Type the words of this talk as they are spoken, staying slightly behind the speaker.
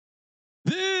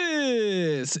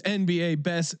This NBA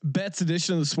Best Bets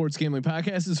edition of the Sports Gambling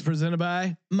Podcast is presented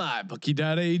by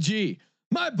MyBookie.ag.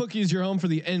 MyBookie is your home for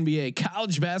the NBA,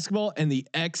 college basketball, and the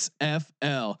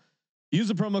XFL. Use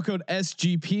the promo code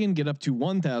SGP and get up to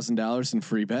 $1,000 in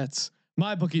free bets.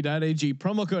 MyBookie.ag,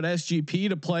 promo code SGP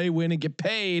to play, win, and get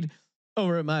paid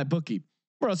over at MyBookie.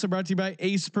 We're also brought to you by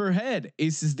Ace Per Head.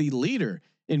 Ace is the leader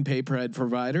in pay per head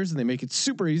providers, and they make it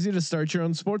super easy to start your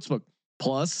own sportsbook.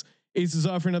 Plus, Ace is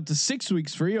offering up to 6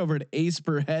 weeks free over at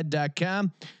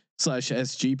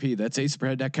aceperhead.com/SGP. That's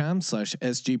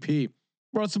aceperhead.com/SGP.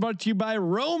 We're also brought to you by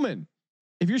Roman.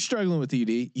 If you're struggling with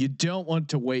ED, you don't want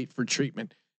to wait for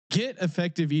treatment. Get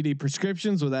effective ED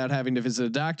prescriptions without having to visit a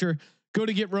doctor. Go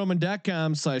to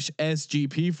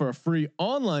getroman.com/SGP for a free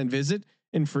online visit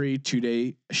and free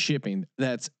 2-day shipping.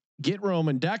 That's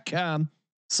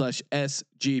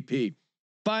getroman.com/SGP.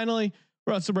 Finally,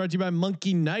 we're also brought to you by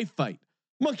Monkey Knife Fight.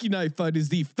 Monkey Knife Fight is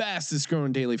the fastest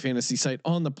growing daily fantasy site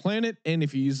on the planet. And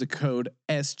if you use the code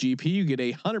SGP, you get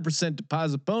a 100%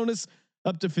 deposit bonus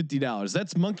up to $50.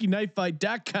 That's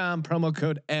monkeyknifefight.com, promo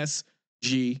code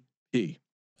SGP.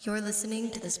 You're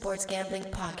listening to the Sports Gambling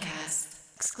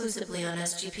Podcast, exclusively on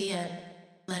SGPN.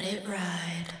 Let it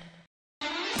ride.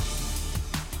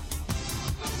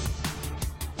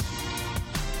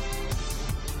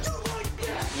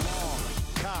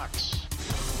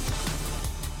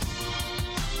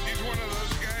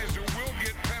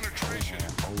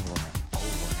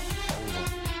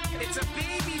 It's a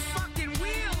baby fucking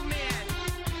wheel, man.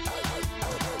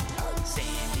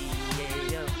 San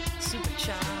Diego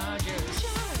Superchargers.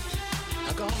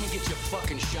 Now go home and get your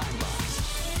fucking shine box.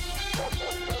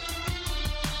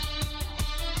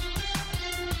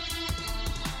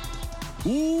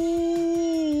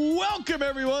 Ooh, welcome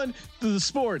everyone to the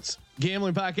Sports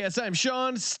Gambling Podcast. I'm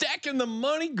Sean, stacking the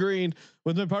money green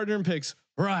with my partner in picks,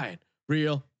 Ryan,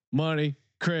 Real Money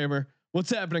Kramer. What's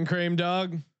happening, Kramer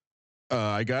dog?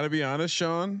 I gotta be honest,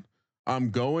 Sean.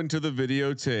 I'm going to the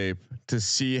videotape to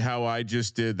see how I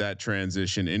just did that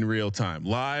transition in real time,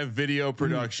 live video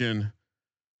production.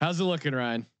 How's it looking,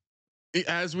 Ryan?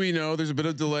 As we know, there's a bit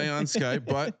of delay on Skype,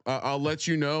 but I'll let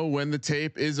you know when the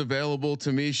tape is available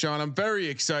to me, Sean. I'm very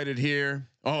excited here.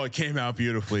 Oh, it came out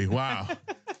beautifully. Wow.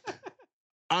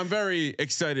 I'm very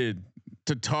excited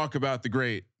to talk about the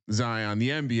great Zion, the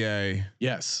NBA.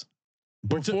 Yes.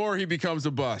 Before he becomes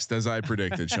a bust, as I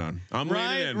predicted, Sean. I'm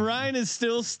leaning in. Ryan is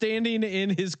still standing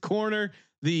in his corner.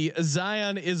 The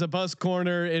Zion is a bust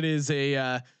corner. It is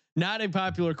a not a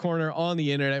popular corner on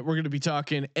the internet. We're going to be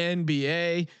talking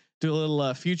NBA, do a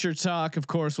little future talk. Of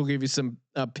course, we'll give you some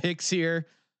picks here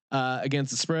against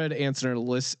the spread, answer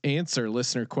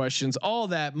listener questions, all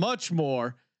that, much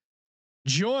more.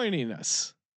 Joining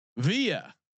us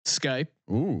via Skype.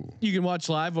 Ooh. You can watch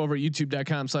live over at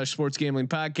youtube.com/sports gambling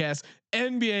podcast.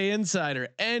 NBA insider,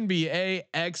 NBA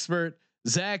expert,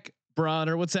 Zach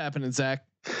Bronner. What's happening, Zach?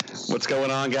 What's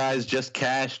going on, guys? Just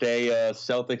cashed a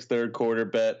Celtics third quarter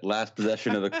bet, last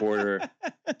possession of the quarter.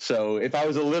 So if I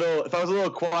was a little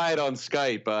quiet on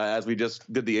Skype as we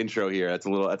just did the intro here, that's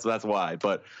why.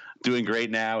 But doing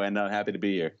great now, and happy to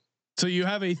be here. So you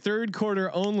have a third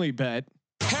quarter only bet.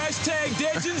 Hashtag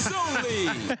Legends only.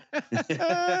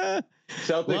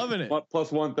 Celtics Loving it.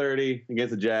 plus 130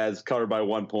 against the Jazz, covered by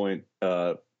 1 point.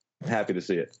 Happy to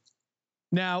see it.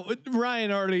 Now,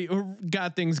 Ryan already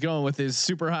got things going with his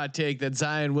super hot take that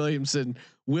Zion Williamson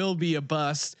will be a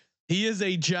bust. He is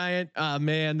a giant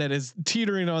man that is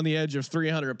teetering on the edge of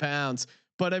 300 pounds.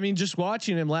 But I mean, just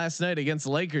watching him last night against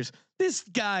the Lakers, this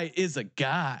guy is a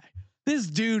guy. This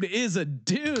dude is a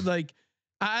dude. Like,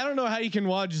 I don't know how you can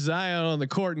watch Zion on the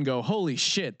court and go, holy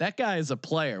shit, that guy is a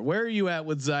player. Where are you at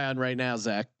with Zion right now,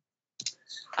 Zach?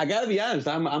 I gotta be honest.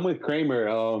 I'm with Kramer.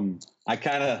 I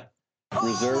kind of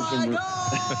reserve some.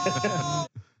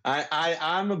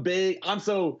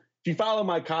 So if you follow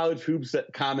my college hoops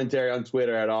commentary on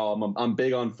Twitter at all, I'm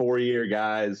big on 4-year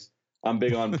guys. I'm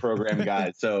big on program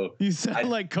guys. So You sound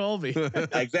like Colby.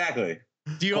 exactly.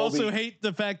 Do you Colby. also hate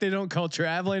the fact they don't call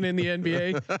traveling in the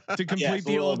NBA to complete Yes, a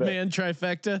the little old bit. man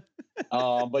trifecta?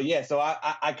 But yeah, so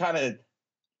I kind of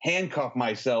handcuff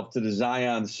myself to the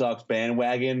Zion sucks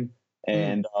bandwagon,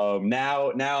 and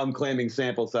now I'm claiming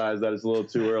sample size that it's a little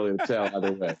too early to tell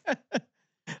either way.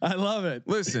 I love it.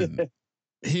 Listen,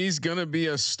 he's gonna be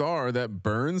a star that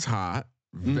burns hot,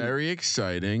 very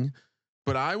exciting.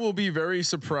 But I will be very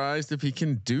surprised if he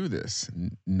can do this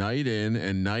night in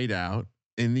and night out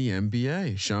in the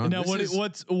NBA, Sean. Now,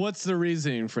 what's the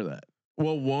reasoning for that?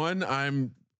 Well, one,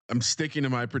 I'm sticking to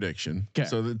my prediction. Okay.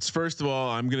 So that's, first of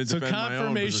all, I'm going to defend my own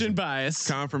confirmation position. bias.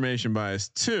 Confirmation bias.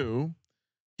 Two,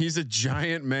 He's a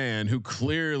giant man who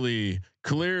clearly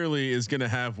is going to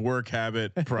have work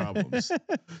habit problems.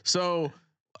 So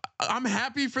I'm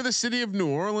happy for the city of New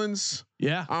Orleans.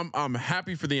 Yeah. I'm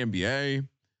happy for the NBA.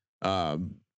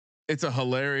 It's a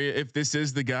hilarious. If this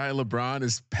is the guy LeBron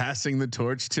is passing the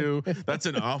torch to, that's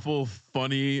an awful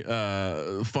funny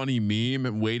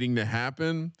meme waiting to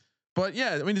happen. But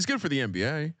yeah, I mean, it's good for the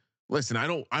NBA. Listen, I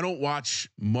don't watch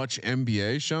much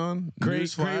NBA, Sean.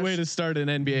 Great way to start an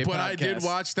NBA. But podcast. I did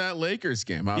watch that Lakers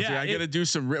game. I got to do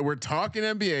some. We're talking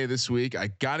NBA this week. I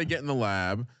got to get in the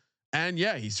lab. And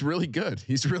yeah, he's really good.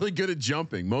 He's really good at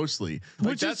jumping, mostly,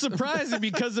 which is surprising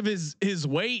because of his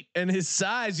weight and his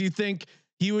size. You think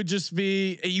he would just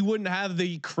be, you wouldn't have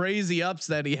the crazy ups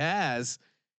that he has.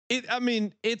 I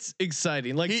mean, it's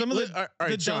exciting. Like some of the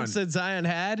dunks that Zion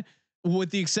had, with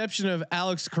the exception of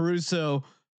Alex Caruso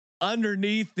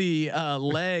underneath the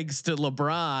legs to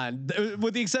LeBron,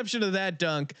 with the exception of that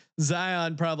dunk,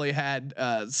 Zion probably had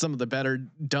some of the better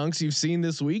dunks you've seen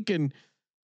this week. And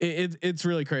it's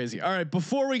really crazy. All right,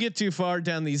 before we get too far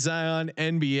down the Zion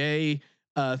NBA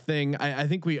thing, I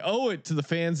think we owe it to the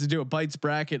fans to do a Bites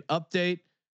bracket update.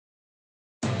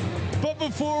 But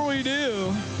before we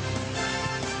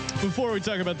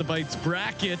talk about the Bites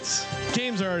brackets,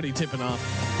 games are already tipping off.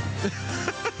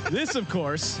 This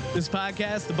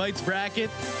podcast, the Bites bracket,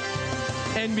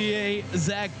 NBA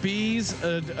Zach B's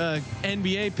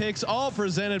NBA picks, all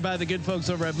presented by the good folks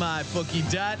over at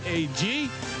mybookie.ag.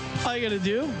 All you got to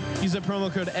do, use that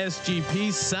promo code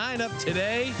SGP, sign up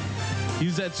today,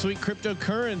 use that sweet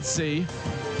cryptocurrency.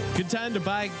 Good time to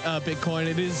buy Bitcoin.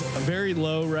 It is very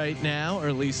low right now, or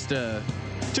at least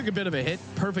took a bit of a hit.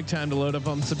 Perfect time to load up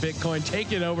on some Bitcoin.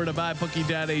 Take it over to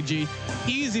mybookie.ag.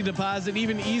 Easy deposit,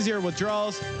 even easier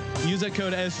withdrawals. Use that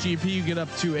code SGP. You get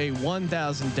up to a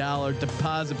 $1,000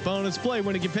 deposit bonus. Play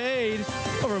when you get paid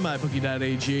over at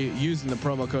mybookie.ag using the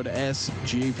promo code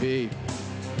SGP.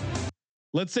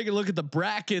 Let's take a look at the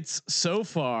brackets so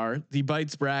far. The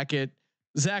Bites bracket.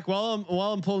 Zach, while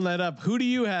I'm pulling that up, who do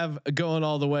you have going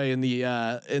all the way in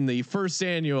the first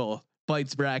annual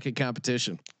Bites bracket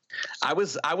competition? I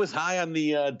was high on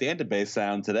the database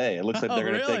sound today. It looks like they're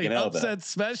going to take an L. Upset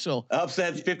special.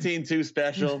 Upset's 15-2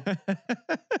 special.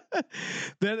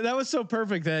 that was so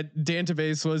perfect that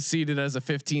database was seeded as a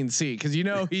 15 seed, because he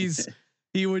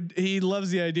loves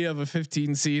the idea of a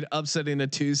 15 seed upsetting a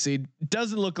 2 seed.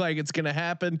 Doesn't look like it's going to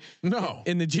happen. No.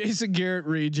 In the Jason Garrett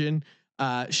region,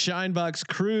 Shinebox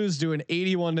Crews do an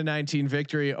 81-19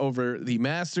 victory over the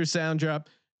Master Sound Drop.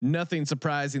 Nothing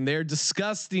surprising there.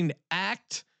 Disgusting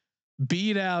Act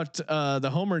beat out the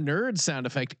Homer Nerd sound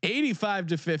effect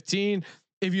 85-15.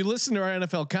 If you listen to our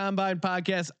NFL Combine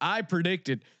podcast, I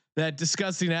predicted that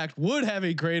Disgusting Act would have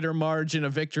a greater margin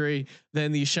of victory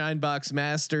than the Shinebox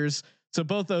Masters. So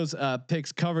both those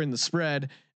picks covering the spread.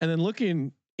 And then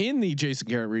looking in the Jason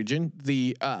Garrett region,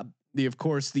 the of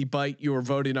course the bite you were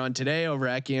voting on today over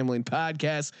at Gambling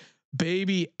Podcast,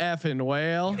 Baby effing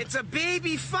whale. It's a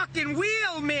baby fucking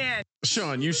wheel, man.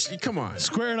 Sean, you come on.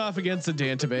 Squaring off against the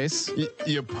database.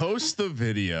 You post the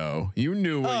video. You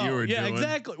knew what you were doing. Yeah,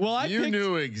 exactly. Well,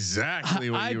 knew exactly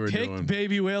what you were doing. I picked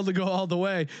Baby Whale to go all the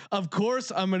way. Of course,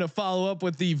 I'm going to follow up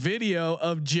with the video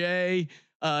of Jay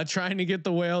trying to get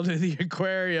the whale to the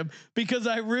aquarium, because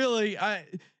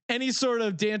any sort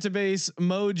of database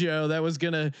mojo that was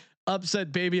going to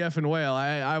upset Baby effing whale,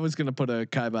 I was going to put a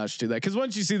kibosh to that, because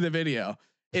once you see the video,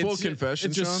 full confession,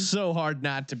 it's just Sean, so hard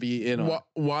not to be in on.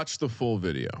 Watch the full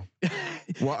video.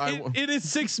 It is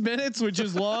 6 minutes, which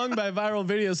is long by viral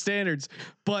video standards,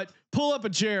 but pull up a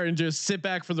chair and just sit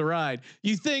back for the ride.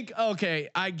 You think, okay,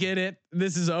 I get it,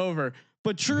 this is over,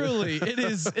 but truly it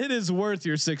is worth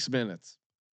your 6 minutes.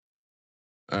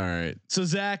 All right. So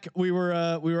Zach, we were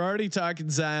already talking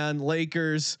Zion,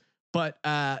 Lakers, but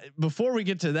before we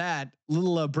get to that,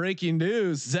 little breaking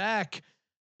news. Zach,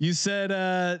 you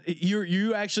said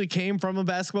you actually came from a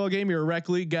basketball game. You're a rec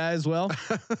league guy as well.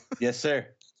 Yes, sir.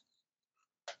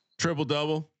 Triple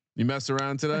double. You messed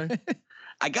around today?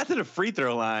 I got to the free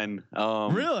throw line.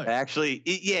 Really? Actually,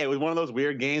 it was one of those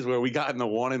weird games where we got in the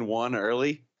 1-1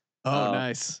 early. Oh,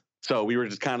 nice. So we were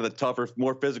just kind of the tougher,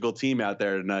 more physical team out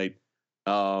there tonight.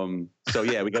 So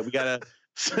yeah, we got a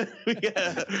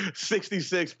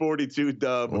 66-42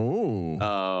 dub.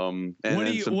 Oh.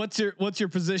 What's your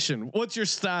position? What's your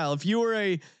style? If you were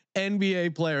a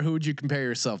NBA player, who would you compare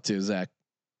yourself to, Zach?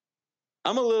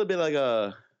 I'm a little bit like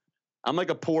a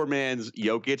poor man's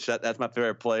Jokic. That's my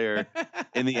favorite player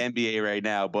in the NBA right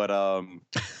now. But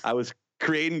I was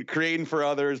creating for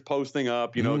others, posting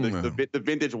up, the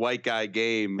vintage white guy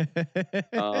game.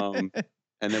 And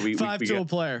then we 5-tool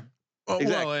player. Oh,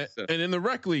 Exactly. well, and in the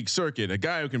rec league circuit, a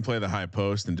guy who can play the high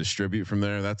post and distribute from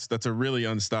there, that's a really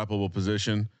unstoppable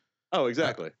position. Oh,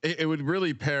 exactly. It would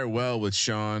really pair well with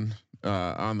Sean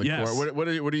on the Yes. court. What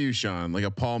are you, Sean? Like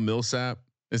a Paul Millsap?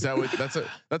 Is that what?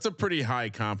 That's a pretty high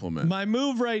compliment. My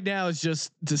move right now is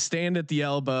just to stand at the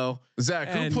elbow. Zach,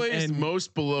 who plays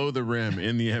most below the rim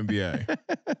in the NBA?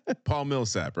 Paul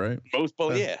Millsap, right? Most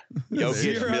ball, yeah.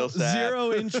 Jokic, Millsap.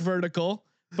 0-inch vertical.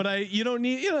 But you don't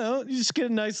need, you just get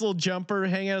a nice little jumper,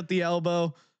 hang out at the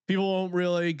elbow. People won't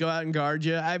really go out and guard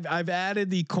you. I've added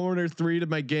the corner three to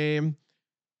my game.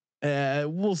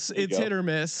 It's hit or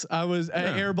miss. I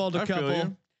airballed a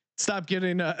couple. Stop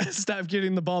getting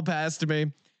the ball passed to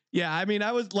me. Yeah, I mean,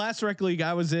 I was last rec league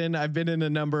I was in. I've been in a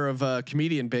number of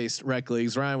comedian based rec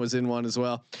leagues. Ryan was in one as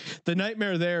well. The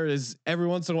nightmare there is every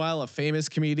once in a while a famous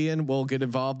comedian will get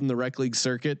involved in the rec league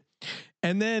circuit,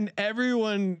 and then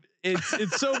everyone.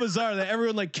 It's so bizarre that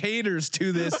everyone like caters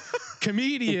to this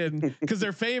comedian because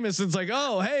they're famous. It's like,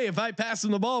 oh, hey, if I pass him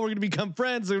the ball, we're going to become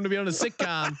friends. They're going to be on a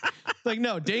sitcom. Like,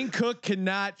 no, Dane Cook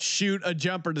cannot shoot a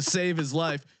jumper to save his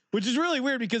life, which is really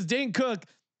weird because Dane Cook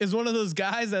is one of those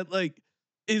guys that like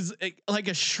is like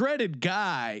a shredded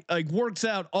guy, like works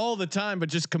out all the time, but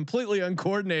just completely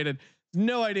uncoordinated.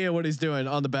 No idea what he's doing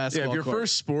on the basketball. Yeah, if your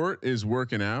first sport is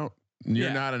working out, you're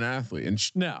not an athlete. And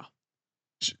no.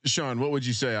 Sean, what would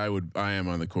you say I am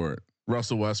on the court?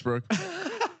 Russell Westbrook.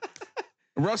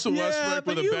 Russell Westbrook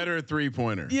with a better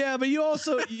 3-pointer. Yeah, but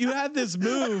you had this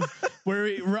move where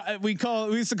we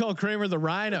used to call Kramer the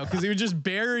Rhino because he would just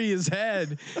bury his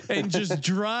head and just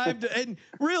drive and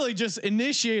really just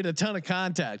initiate a ton of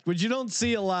contact, which you don't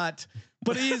see a lot.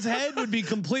 But his head would be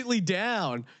completely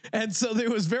down, and so it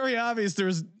was very obvious there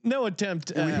was no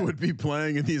attempt. We would be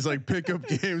playing in these like pickup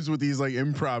games with these like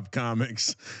improv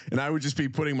comics, and I would just be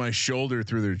putting my shoulder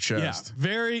through their chest. Yeah,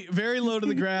 very, very low to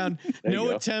the ground.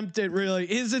 No attempt at really.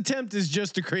 His attempt is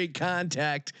just to create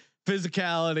contact,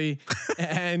 physicality,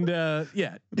 and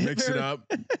mix it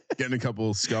up, getting a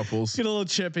couple scuffles, get a little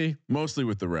chippy, mostly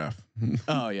with the ref.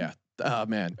 Oh yeah, oh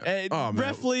man,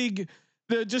 ref league.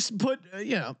 Just put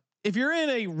if you're in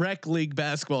a rec league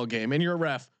basketball game and you're a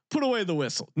ref, put away the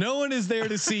whistle. No one is there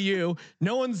to see you.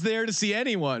 No one's there to see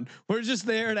anyone. We're just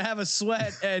there to have a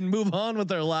sweat and move on with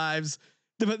their lives.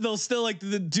 But they'll still like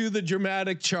to do the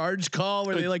dramatic charge call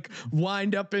where they like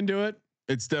wind up into it.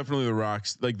 It's definitely the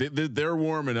Rocks. Like they're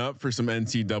warming up for some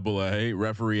NCAA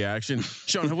referee action.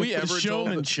 Sean, have we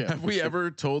ever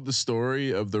told the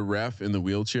story of the ref in the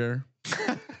wheelchair?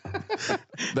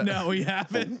 No, we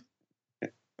haven't.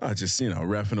 Just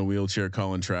ref in a wheelchair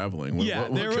calling traveling.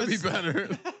 What could be better?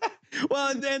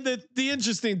 Well, and the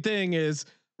interesting thing is,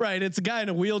 right? It's a guy in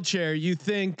a wheelchair. You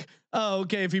think, oh,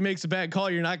 okay, if he makes a bad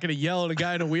call, you're not going to yell at a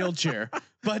guy in a wheelchair.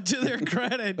 But to their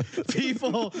credit,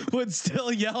 people would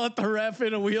still yell at the ref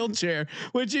in a wheelchair.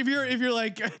 Which if you're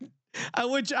like,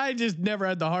 which I just never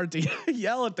had the heart to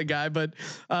yell at the guy, but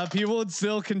people would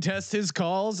still contest his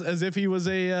calls as if he was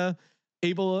a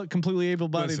completely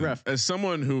able-bodied ref. As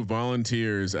someone who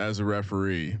volunteers as a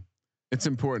referee, it's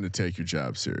important to take your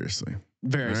job seriously.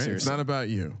 Very seriously. It's not about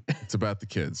you. It's about the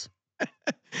kids.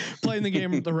 Playing the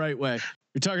game the right way.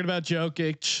 You're talking about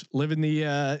Jokic living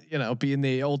the, being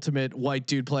the ultimate white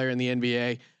dude player in the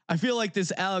NBA. I feel like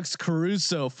this Alex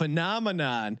Caruso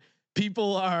phenomenon,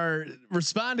 people are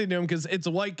responding to him because it's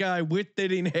a white guy with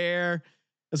thinning hair.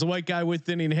 As a white guy with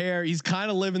thinning hair, he's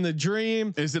kind of living the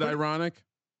dream. Is it ironic?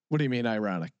 What do you mean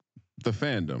ironic? The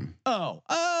fandom. Oh,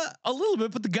 a little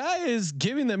bit, but the guy is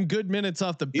giving them good minutes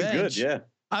off the bench. He's good, yeah.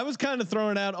 I was kind of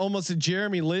throwing out almost a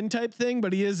Jeremy Lin type thing,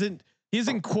 but he isn't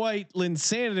quite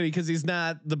Linsanity because he's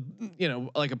not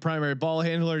like a primary ball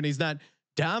handler and he's not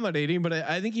dominating, but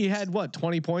I think he had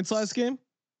 20 points last game.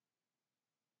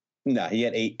 No, he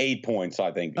had eight points,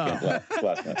 I think.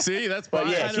 Last night. See, that's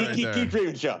keep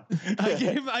dreaming, Sean.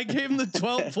 I gave him the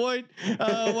 12-point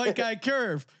white guy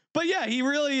curve. But yeah, he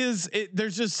really is.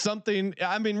 There's just something.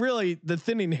 I mean, really, the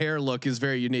thinning hair look is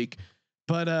very unique.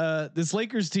 But this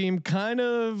Lakers team kind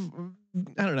of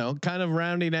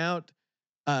rounding out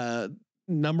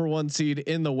number 1 seed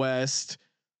in the West.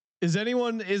 Is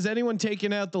anyone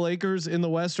taking out the Lakers in the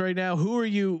West right now? Who are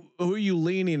you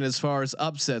leaning as far as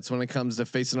upsets when it comes to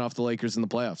facing off the Lakers in the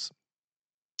playoffs?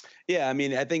 Yeah, I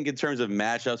mean, I think in terms of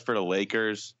matchups for the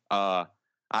Lakers, I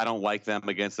don't like them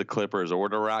against the Clippers or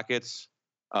the Rockets.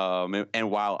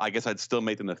 And while I guess I'd still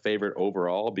make them the favorite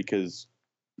overall because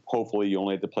hopefully you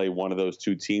only have to play one of those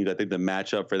two teams. I think the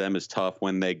matchup for them is tough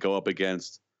when they go up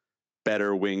against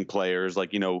better wing players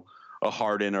like, a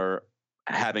Harden or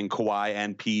having Kawhi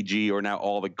and PG or now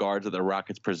all the guards that the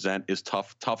Rockets present is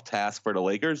tough task for the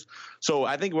Lakers. So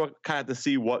I think we're kind of to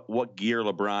see what gear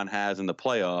LeBron has in the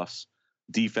playoffs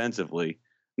defensively.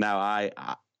 Now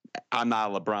I'm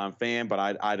not a LeBron fan, but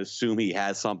I'd assume he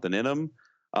has something in him.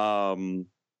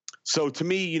 So to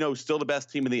me, still the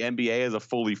best team in the NBA is a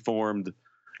fully formed,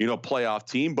 playoff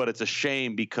team, but it's a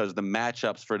shame because the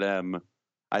matchups for them,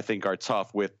 I think, are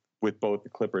tough with both the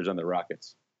Clippers and the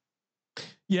Rockets.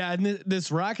 Yeah, and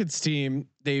this Rockets team,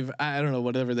 I don't know,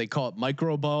 whatever they call it,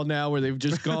 micro ball now, where they've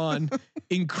just gone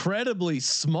incredibly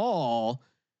small,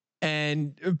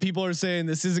 and people are saying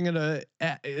this isn't gonna,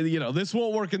 this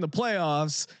won't work in the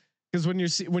playoffs because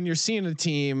when you're seeing a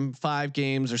team 5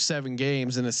 games or 7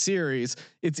 games in a series,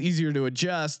 it's easier to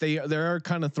adjust. They are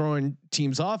kind of throwing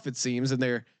teams off, it seems, and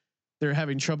they're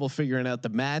having trouble figuring out the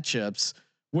matchups.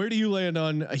 Where do you land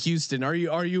on Houston? Are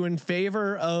you in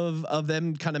favor of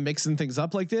them kind of mixing things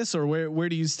up like this, or where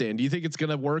do you stand? Do you think it's going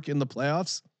to work in the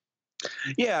playoffs?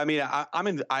 Yeah, I mean,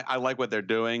 I like what they're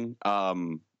doing.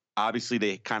 Obviously,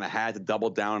 they kind of had to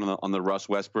double down on the Russ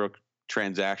Westbrook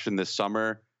transaction this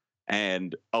summer,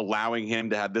 and allowing him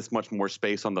to have this much more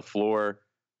space on the floor.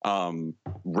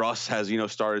 Russ has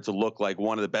started to look like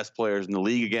one of the best players in the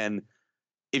league again.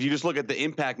 If you just look at the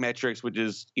impact metrics, which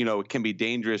is, it can be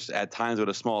dangerous at times with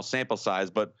a small sample size,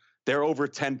 but they're over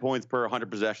 10 points per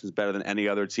 100 possessions better than any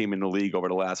other team in the league over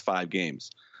the last 5 games.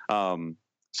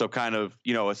 So kind of,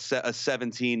 a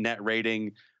 17 net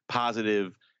rating,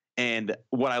 positive. And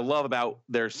what I love about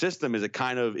their system is it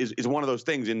kind of is one of those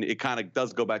things. And it kind of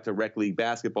does go back to rec league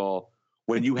basketball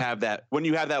when you have that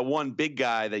one big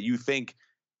guy that you think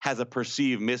has a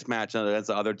perceived mismatch against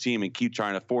the other team and keep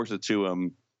trying to force it to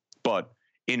him. But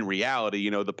in reality,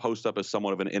 the post up is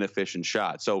somewhat of an inefficient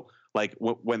shot. So like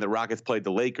when the Rockets played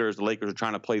the Lakers are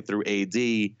trying to play through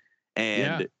AD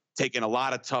and taking a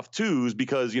lot of tough twos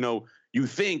because, you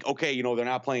think, okay, they're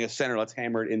not playing a center, let's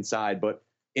hammer it inside. But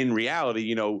in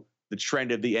reality, the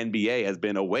trend of the NBA has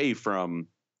been away from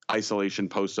isolation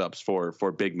post ups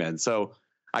for big men. So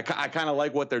I kind of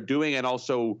like what they're doing, and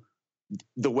also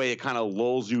the way it kind of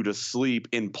lulls you to sleep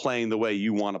in playing the way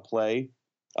you want to play.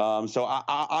 So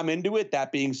I'm into it.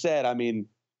 That being said, I mean,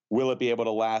 will it be able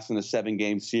to last in a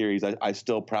 7-game series? I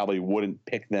still probably wouldn't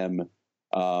pick them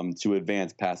to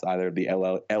advance past either of the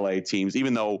LA teams,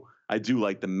 even though I do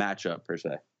like the matchup per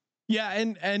se. Yeah,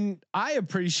 and I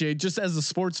appreciate, just as a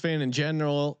sports fan in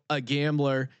general, a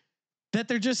gambler, that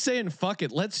they're just saying, fuck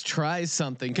it, let's try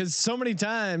something. Because so many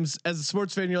times as a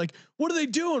sports fan, you're like, what are they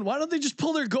doing? Why don't they just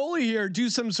pull their goalie here, do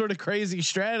some sort of crazy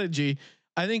strategy?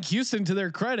 I think Houston, to their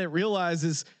credit,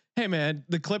 realizes, hey man,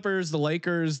 the Clippers, the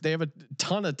Lakers, they have a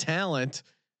ton of talent.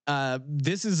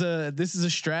 This is a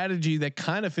strategy that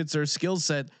kind of fits their skill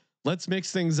set. Let's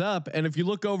mix things up. And if you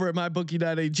look over at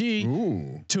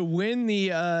mybookie.ag, to win the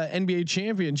NBA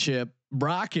championship,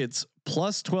 Rockets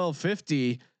plus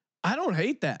 1250. I don't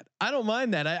hate that. I don't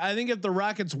mind that. I think if the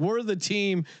Rockets were the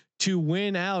team to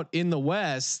win out in the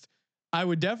West, I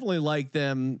would definitely like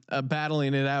them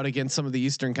battling it out against some of the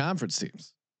Eastern Conference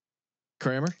teams.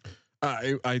 Kramer?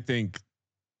 I think,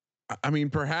 I mean,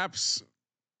 perhaps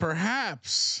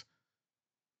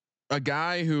a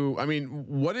guy who, I mean,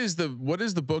 what is the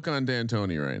book on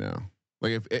D'Antoni right now?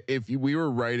 Like if we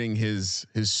were writing his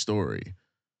story,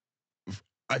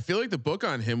 I feel like the book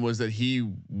on him was that he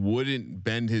wouldn't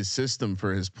bend his system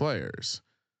for his players.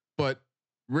 But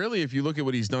really, if you look at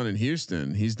what he's done in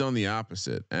Houston, he's done the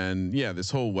opposite. And yeah, this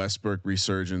whole Westbrook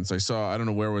resurgence, I don't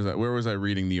know, where was I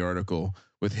reading the article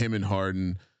with him and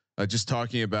Harden, just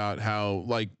talking about how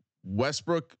like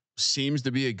Westbrook seems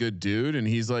to be a good dude. And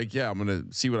he's like, yeah, I'm going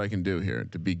to see what I can do here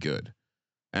to be good.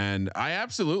 And I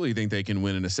absolutely think they can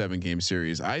win in a 7-game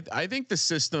series. I think the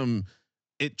system,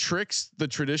 it tricks the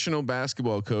traditional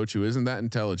basketball coach who isn't that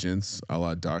intelligent, a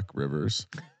la Doc Rivers,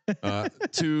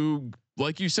 to,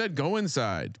 like you said, go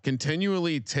inside,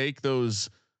 continually take those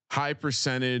high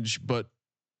percentage but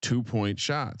 2-point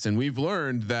shots. And we've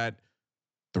learned that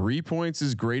 3 points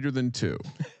is greater than 2.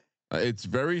 It's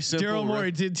very simple. Daryl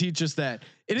Morey did teach us that.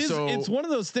 It is. So it's one of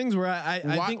those things where I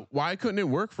think, why couldn't it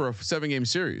work for a 7-game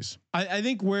series? I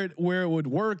think where it would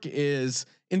work is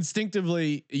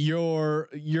instinctively your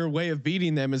way of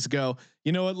beating them is go,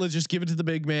 you know what, let's just give it to the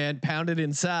big man, pound it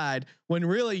inside, when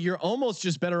really you're almost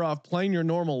just better off playing your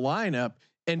normal lineup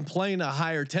and playing a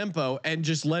higher tempo and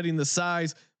just letting the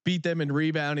size beat them and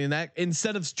rebounding that,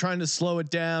 instead of trying to slow it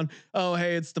down. Oh,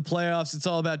 hey, it's the playoffs, it's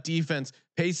all about defense,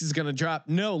 pace is going to drop.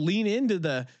 No, lean into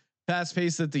the fast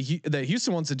pace that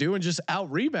Houston wants to do and just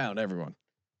out rebound everyone.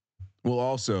 Well,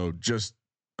 also just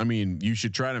I mean, you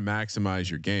should try to maximize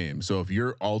your game. So if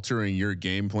you're altering your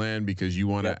game plan because you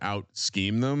want to out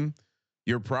scheme them,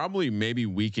 you're probably maybe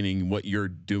weakening what you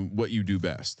do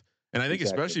best. And I think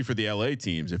especially for the LA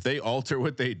teams, if they alter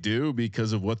what they do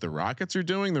because of what the Rockets are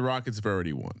doing, the Rockets have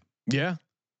already won. Yeah.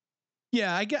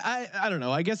 Yeah. I don't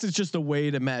know. I guess it's just a way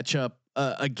to match up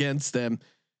against them.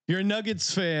 You're a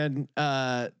Nuggets fan,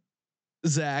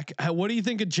 Zach. What do you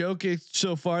think of Jokic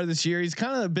so far this year? He's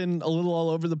kind of been a little all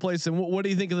over the place. And what do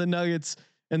you think of the Nuggets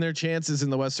and their chances in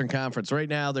the Western Conference right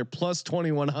now? They're plus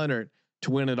 2,100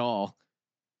 to win it all.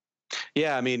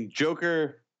 Yeah. I mean,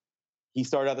 Joker, he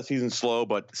started out the season slow,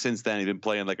 but since then he's been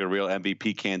playing like a real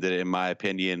MVP candidate, in my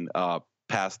opinion,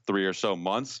 past 3 or so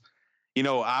months. You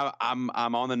know, I'm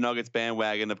on the Nuggets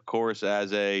bandwagon, of course,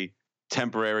 as a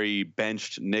temporary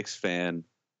benched Knicks fan.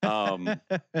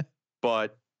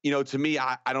 But you know, to me,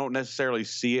 I don't necessarily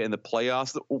see it in the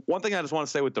playoffs. One thing I just want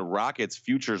to say with the Rockets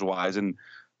futures wise, and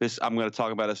this, I'm going to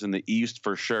talk about this in the East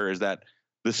for sure, is that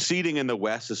the seeding in the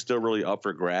West is still really up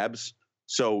for grabs.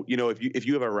 So, you know, if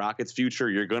you have a Rockets future,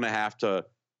 you're going to have a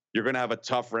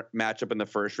tough matchup in the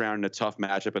first round and a tough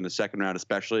matchup in the second round,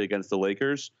 especially against the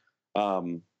Lakers.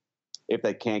 If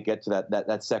they can't get to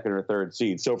that second or third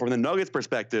seed. So from the Nuggets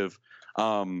perspective,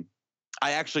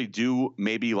 I actually do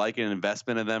maybe like an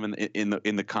investment in them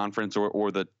in the conference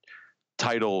or the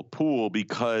title pool,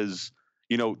 because,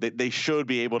 you know, they should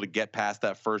be able to get past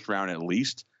that first round at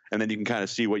least. And then you can kind of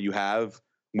see what you have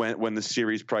when the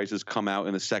series prices come out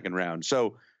in the second round.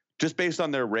 So just based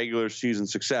on their regular season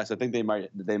success, I think they might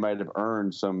have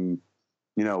earned some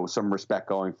respect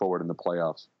going forward in the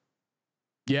playoffs.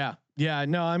 Yeah. Yeah.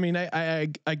 No, I mean, I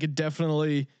could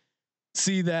definitely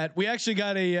see that. We actually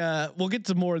got we'll get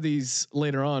to more of these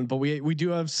later on, but we do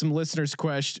have some listener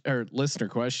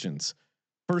questions.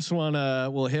 First one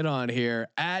we'll hit on here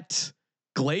at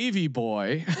Glavy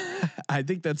Boy. I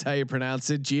think that's how you pronounce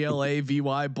it.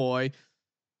 GLAVY boy.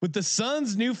 With the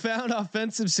Suns' newfound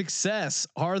offensive success,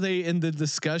 are they in the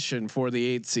discussion for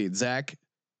the 8th seed? Zach,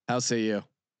 how say you?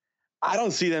 I don't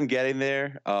see them getting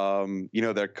there. You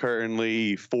know, they're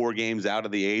currently 4 games out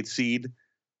of the 8th seed.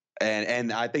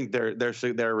 And I think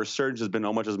their resurgence has been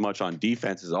almost as much on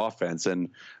defense as offense. And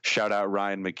shout out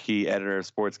Ryan McKee, editor of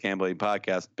Sports Gambling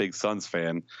Podcast, big Suns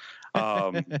fan.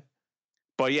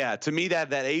 But yeah, to me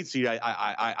that 8th seed,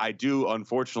 I do,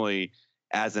 unfortunately,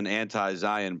 as an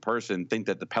anti-Zion person, think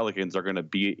that the Pelicans are going to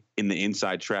be in the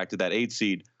inside track to that 8th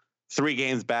seed. 3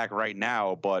 games back right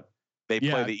now, but they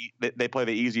play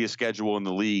the easiest schedule in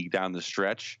the league down the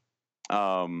stretch.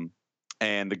 And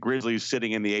the Grizzlies,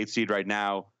 sitting in the 8th seed right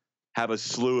now, have a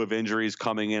slew of injuries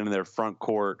coming in their front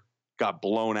court. Got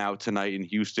blown out tonight in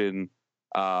Houston.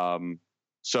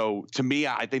 So to me,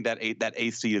 I think that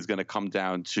 8th seed is going to come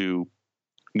down to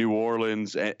New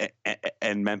Orleans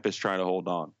and Memphis trying to hold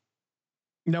on.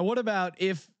 Now, what about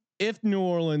if New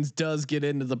Orleans does get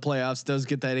into the playoffs, does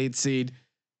get that 8th seed?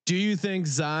 Do you think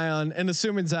Zion, and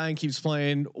assuming Zion keeps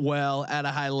playing well at a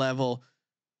high level,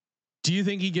 do you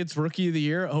think he gets Rookie of the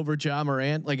Year over Ja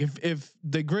Morant? Like if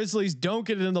the Grizzlies don't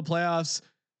get into the playoffs,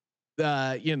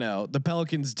 you know, the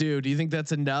Pelicans do. Do you think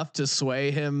that's enough to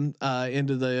sway him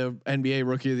into the NBA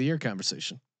Rookie of the Year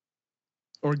conversation,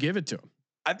 or give it to him?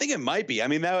 I think it might be. I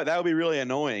mean, that would be really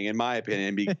annoying in my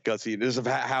opinion, because because of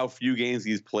how few games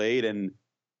he's played, and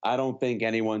I don't think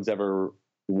anyone's ever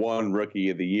won Rookie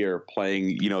of the Year playing,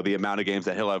 you know, the amount of games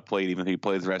that he'll have played, even if he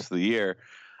plays the rest of the year.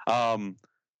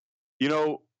 You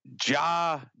know,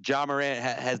 Ja Morant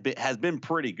has been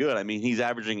pretty good. I mean, he's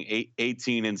averaging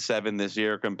 18 and 7 this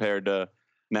year compared to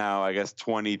now, I guess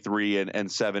 23 and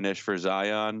 7-ish for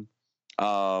Zion.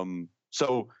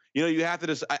 So, you know, you have to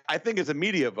just, I think it's a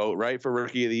media vote, right, for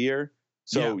Rookie of the Year.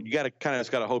 So you got to kind of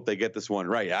just got to hope they get this one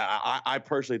right. I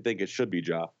personally think it should be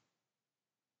Ja.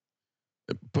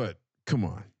 But come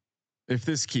on, if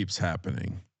this keeps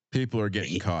happening, people are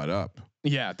getting caught up.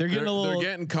 Yeah, they're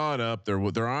getting caught up.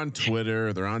 They're on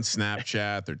Twitter, they're on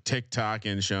Snapchat, they're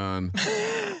TikToking, Sean.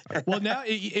 Well, now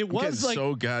it was like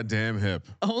so goddamn hip.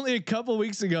 Only a couple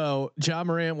weeks ago, Ja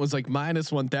Morant was like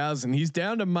minus 1,000. He's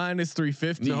down to minus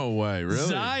 350. No way, really?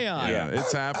 Zion, yeah,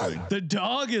 it's happening. The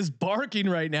dog is barking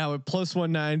right now at plus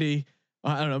 190.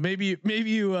 I don't know. Maybe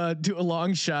you do a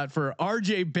long shot for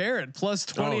RJ Barrett plus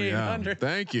 2,800. Yeah.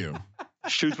 Thank you.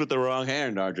 Shoots with the wrong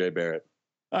hand, RJ Barrett.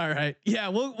 All right. Yeah,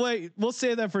 we'll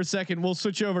say that for a second. We'll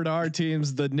switch over to our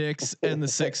teams, the Knicks and the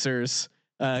Sixers.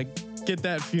 Get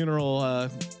that funeral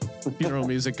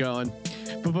music going.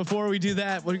 But before we do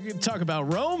that, we're going to talk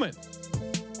about Roman.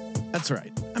 That's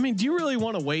right. I mean, do you really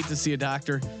want to wait to see a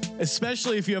doctor,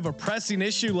 especially if you have a pressing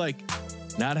issue like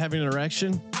not having an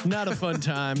erection? Not a fun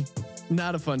time.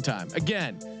 Not a fun time.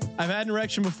 Again, I've had an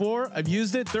erection before. I've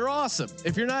used it. They're awesome.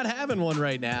 If you're not having one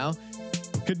right now,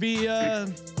 could be. I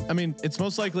mean, it's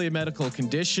most likely a medical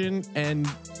condition. And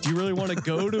do you really want to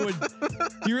go to a?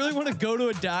 Do you really want to go to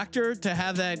a doctor to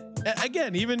have that?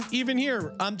 Again, even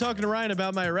here, I'm talking to Ryan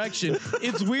about my erection.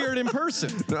 It's weird in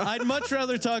person. I'd much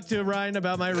rather talk to Ryan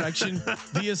about my erection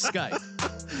via Skype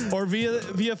or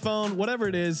via phone, whatever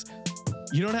it is.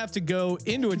 You don't have to go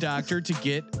into a doctor to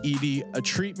get ED a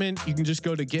treatment. You can just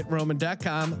go to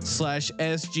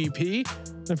getroman.com/SGP.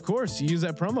 And of course, you use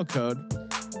that promo code.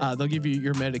 They'll give you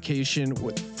your medication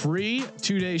with free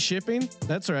 2-day shipping.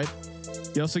 That's right.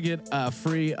 You also get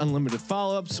free unlimited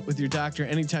follow-ups with your doctor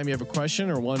anytime you have a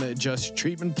question or want to adjust your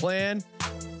treatment plan.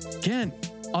 Again,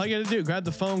 all you got to do, grab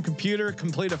the phone, computer,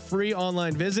 complete a free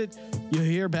online visit. You'll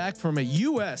hear back from a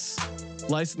U.S.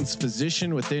 licensed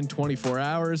physician within 24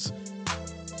 hours.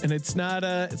 And it's not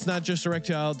just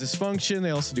erectile dysfunction.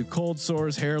 They also do cold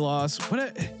sores, hair loss.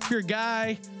 If you're a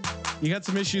guy, you got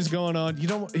some issues going on.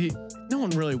 No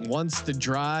one really wants to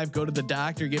drive, go to the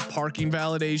doctor, get parking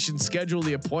validation, schedule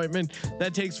the appointment.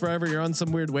 That takes forever. You're on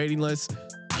some weird waiting list.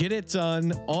 Get it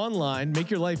done online. Make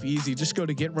your life easy. Just go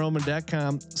to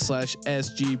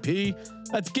getroman.com/SGP.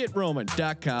 That's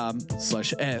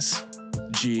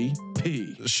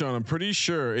getroman.com/SGP. Sean, I'm pretty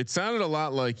sure it sounded a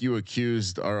lot like you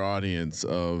accused our audience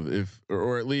of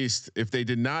or at least if they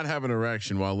did not have an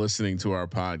erection while listening to our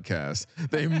podcast,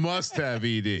 they must have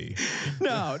ED.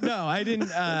 No, I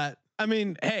didn't. I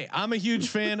mean, hey, I'm a huge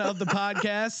fan of the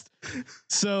podcast,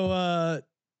 so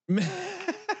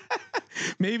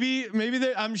maybe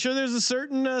I'm sure there's a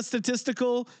certain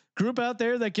statistical group out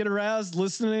there that get aroused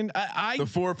listening. The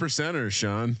 4%ers,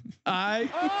 Sean. I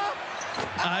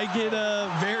get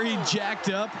very jacked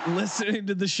up listening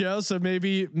to the show, so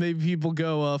maybe people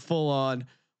go full on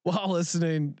while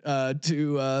listening to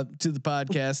the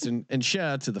podcast, and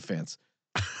shout out to the fans.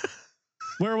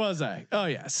 Where was I? Oh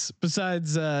yes.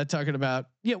 Besides talking about,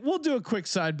 we'll do a quick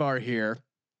sidebar here.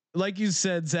 Like you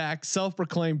said, Zach,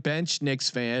 self-proclaimed bench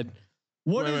Knicks fan.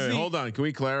 Wait, hold on. Can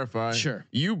we clarify? Sure.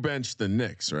 You benched the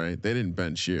Knicks, right? They didn't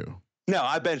bench you. No,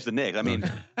 I benched the Knicks. I mean,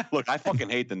 look, I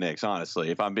fucking hate the Knicks, honestly.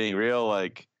 If I'm being real,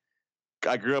 like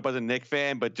I grew up as a Knicks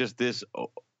fan, but just this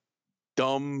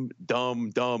dumb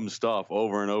stuff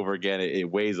over and over again, it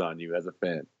weighs on you as a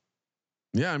fan.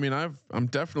 Yeah, I mean, I'm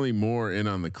definitely more in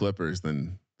on the Clippers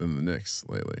than the Knicks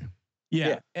lately.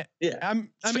 Yeah. What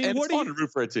It's fun to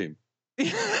root for a team.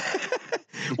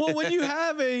 Well, when you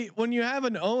have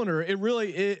an owner,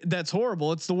 that's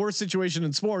horrible. It's the worst situation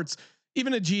in sports.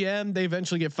 Even a GM, they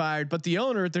eventually get fired, but the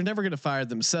owner, they're never going to fire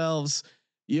themselves.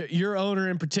 Your owner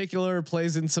in particular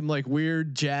plays in some like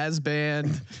weird jazz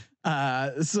band,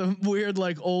 some weird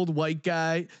like old white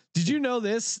guy. Did you know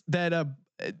this? That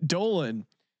Dolan,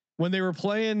 when they were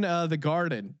playing the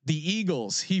Garden, the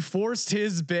Eagles, he forced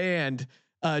his band,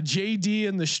 JD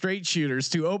and the Straight Shooters,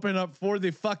 to open up for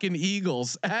the fucking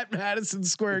Eagles at Madison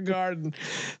Square Garden.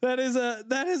 That is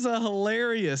a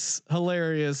hilarious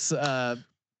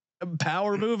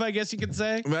power move, I guess you could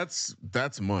say. That's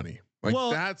money.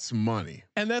 That's money.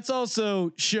 And that's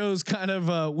also shows kind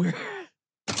of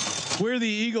where the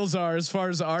Eagles are as far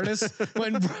as artists.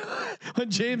 when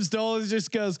James Dolan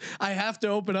just goes, I have to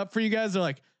open up for you guys. They're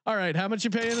like, all right, how much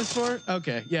you paying this for?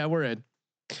 Okay. Yeah, we're in.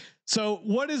 So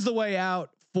what is the way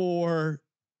out for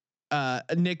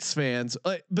Knicks fans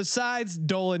besides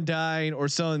Dolan dying or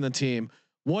selling the team?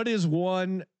 What is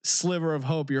one sliver of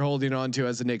hope you're holding on to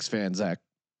as a Knicks fan, Zach?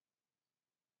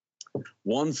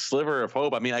 One sliver of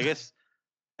hope. I mean, I guess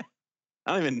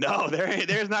I don't even know.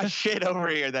 There's not shit over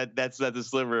here that's a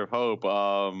sliver of hope.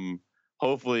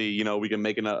 Hopefully, we can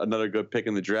make another good pick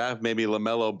in the draft. Maybe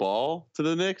LaMelo Ball to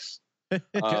the Knicks.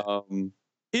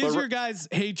 Is your guys'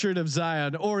 hatred of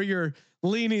Zion or your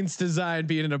leanings to Zion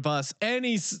being in a bus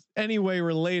any way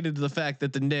related to the fact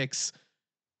that the Knicks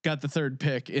got the third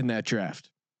pick in that draft?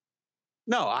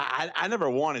 No, I never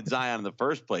wanted Zion in the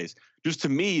first place. Just to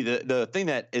me, the thing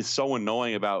that is so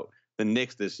annoying about the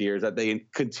Knicks this year is that they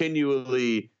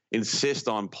continually insist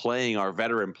on playing our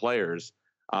veteran players.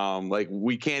 Like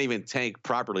we can't even tank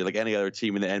properly like any other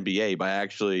team in the NBA by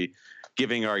actually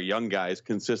giving our young guys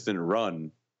consistent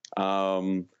run.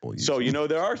 So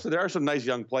there are some nice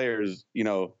young players.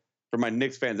 For my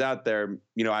Knicks fans out there,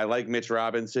 I like Mitch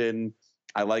Robinson.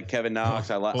 I like Kevin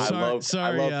Knox. I love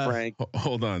Frank.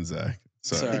 Hold on, Zach.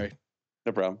 Sorry.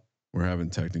 No problem. We're having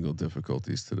technical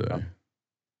difficulties today. Oh.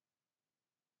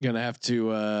 Gonna have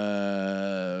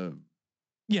to.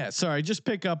 Sorry. Just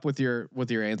pick up with your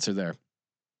answer there.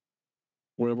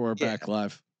 We're back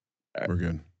live. Right. We're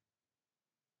good.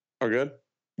 We're good.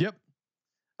 Yep.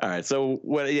 All right. So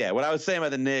what I was saying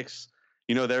about the Knicks,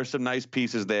 there's some nice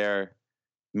pieces there.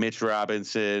 Mitch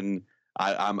Robinson.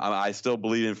 I still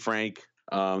believe in Frank,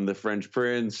 the French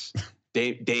Prince,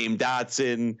 Dame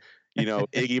Dotson,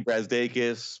 Iggy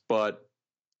Brasdakis. But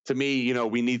to me,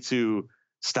 we need to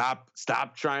stop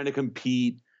trying to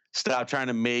compete, stop trying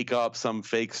to make up some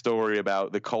fake story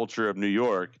about the culture of New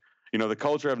York. The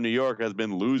culture of New York has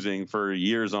been losing for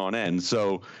years on end.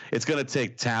 So it's going to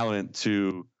take talent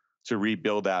to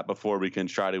rebuild that before we can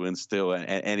try to instill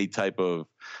any type of,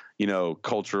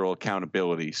 cultural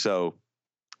accountability. So,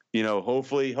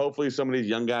 hopefully some of these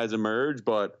young guys emerge,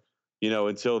 but,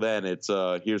 until then, it's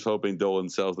here's hoping Dolan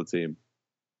sells the team.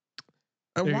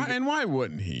 And why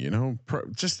wouldn't he?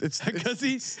 It's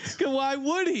because why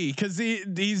would he? Because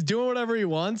he's doing whatever he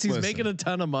wants. He's making a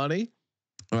ton of money.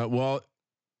 Well,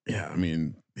 yeah. I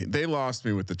mean, they lost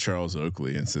me with the Charles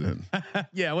Oakley incident.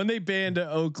 Yeah, when they banned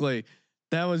Oakley,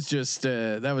 that was just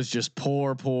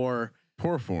poor form.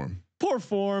 Poor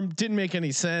form, didn't make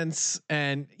any sense.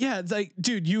 And yeah, it's like,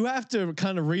 dude, you have to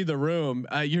kind of read the room.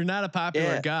 You're not a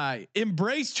popular guy.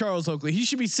 Embrace Charles Oakley. He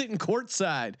should be sitting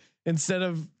courtside instead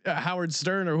of Howard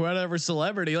Stern or whatever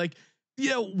celebrity. Like,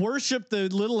 worship the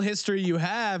little history you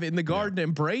have in the Garden.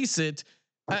 Embrace it.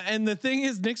 And the thing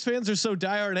is, Knicks fans are so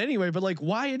diehard anyway. But like,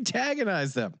 why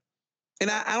antagonize them?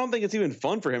 And I don't think it's even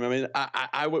fun for him. I mean,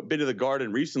 I've been to the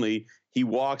Garden recently. He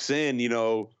walks in,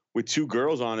 with two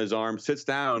girls on his arm, sits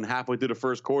down halfway through the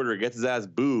first quarter, gets his ass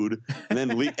booed, and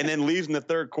then leaves in the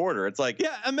third quarter. It's like,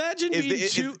 imagine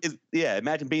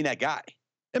imagine being that guy.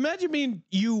 Imagine being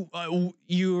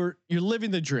you're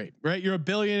living the dream, right? You're a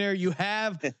billionaire. You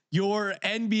have your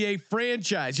NBA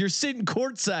franchise. You're sitting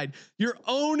courtside. You're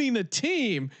owning a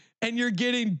team, and you're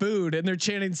getting booed, and they're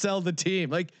chanting "Sell the team."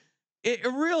 Like, it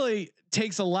really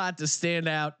takes a lot to stand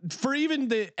out for even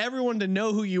everyone to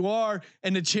know who you are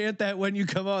and to chant that when you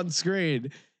come on screen.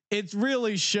 It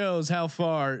really shows how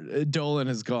far Dolan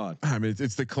has gone. I mean,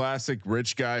 it's the classic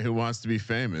rich guy who wants to be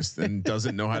famous and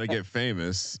doesn't know how to get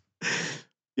famous.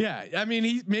 Yeah, I mean,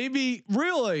 here's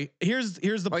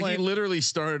the plan. He literally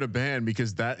started a band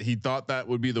because he thought that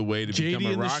would be the way to become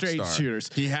a rock star. Shooters.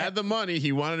 He had the money.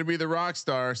 He wanted to be the rock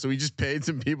star, so he just paid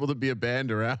some people to be a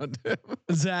band around him.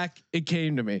 Zach, it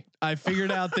came to me. I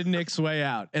figured out the Knicks way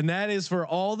out, and that is for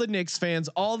all the Knicks fans,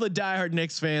 all the diehard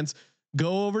Knicks fans.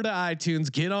 Go over to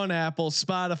iTunes, get on Apple,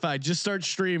 Spotify, just start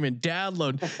streaming,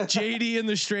 download JD and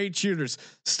the Straight Shooters.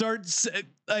 Start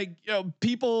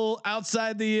people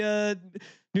outside the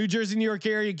New Jersey, New York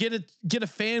area, get a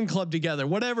fan club together,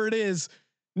 whatever it is.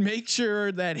 Make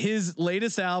sure that his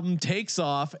latest album takes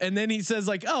off, and then he says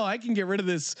like, "Oh, I can get rid of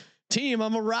this team.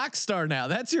 I'm a rock star now."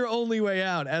 That's your only way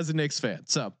out as a Knicks fan.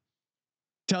 So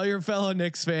tell your fellow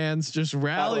Knicks fans, just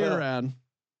rally around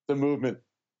the movement.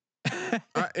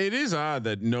 It is odd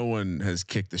that no one has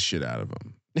kicked the shit out of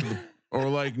him, or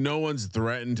like no one's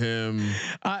threatened him.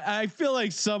 I feel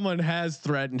like someone has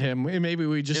threatened him. Maybe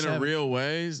we just in a real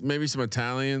way. Maybe some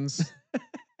Italians.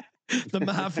 The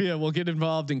mafia will get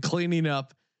involved in cleaning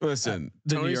up. Listen,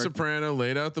 Tony Soprano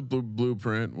laid out the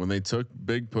blueprint when they took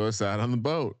Big Puss out on the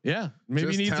boat. Yeah,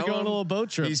 maybe he needs to go on a little boat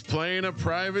trip. He's playing a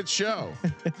private show.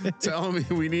 Tell him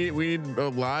we need a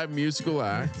live musical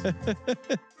act.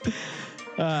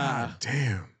 God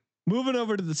damn. Moving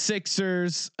over to the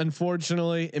Sixers,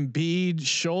 unfortunately, Embiid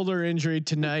shoulder injury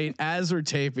tonight as we're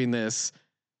taping this.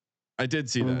 I did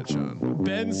see that, Sean.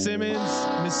 Ben Simmons,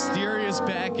 mysterious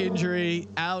back injury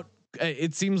out.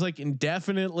 It seems like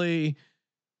indefinitely.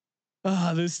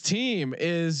 This team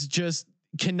is just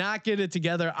cannot get it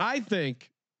together. I think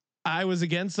I was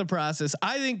against the process.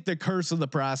 I think the curse of the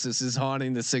process is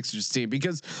haunting the Sixers team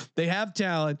because they have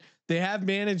talent. They have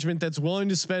management that's willing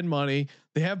to spend money.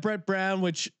 They have Brett Brown,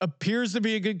 which appears to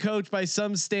be a good coach by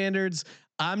some standards.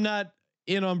 I'm not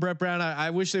in on Brett Brown. I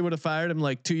wish they would have fired him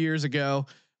like 2 years ago.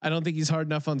 I don't think he's hard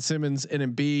enough on Simmons and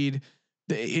Embiid.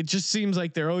 It just seems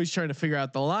like they're always trying to figure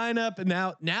out the lineup. And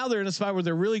now they're in a spot where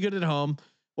they're really good at home.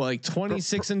 Well, like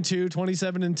 26-2,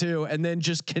 27-2, and then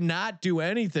just cannot do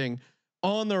anything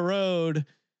on the road.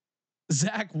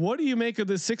 Zach, what do you make of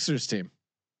the Sixers team?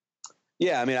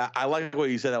 Yeah, I mean, I like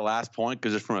what you said that last point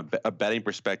because just from a betting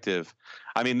perspective,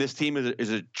 I mean, this team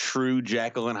is a true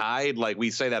Jekyll and Hyde. Like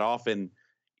we say that often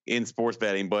in sports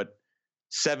betting, but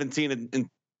 17-10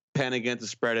 against the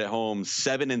spread at home,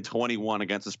 7-21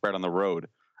 against the spread on the road.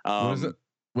 What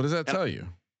does that tell you?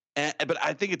 But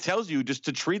I think it tells you just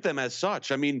to treat them as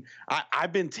such. I mean,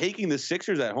 I've been taking the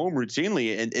Sixers at home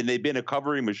routinely, and they've been a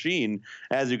covering machine,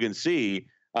 as you can see.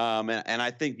 And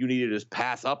I think you need to just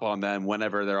pass up on them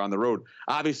whenever they're on the road.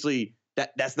 Obviously,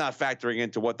 that's not factoring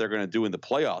into what they're going to do in the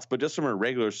playoffs, but just from a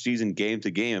regular season game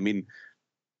to game, I mean,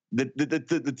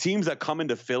 the teams that come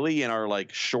into Philly and are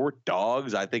like short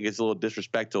dogs, I think it's a little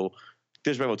disrespectful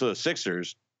to the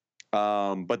Sixers.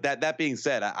 But that being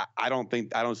said, I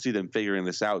don't see them figuring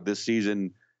this out this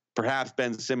season. Perhaps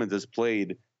Ben Simmons has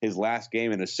played his last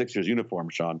game in a Sixers uniform,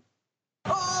 Sean.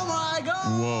 Oh my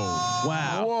God! Whoa!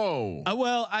 Wow. Whoa!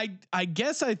 Well, I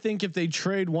guess I think if they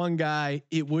trade one guy,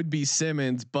 it would be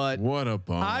Simmons. But What a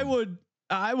bum!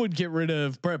 I would get rid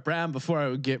of Brett Brown before I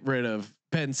would get rid of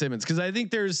Ben Simmons, because I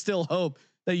think there's still hope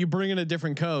that you bring in a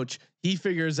different coach. He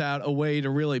figures out a way to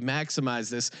really maximize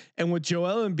this. And with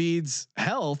Joel Embiid's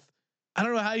health, I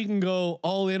don't know how you can go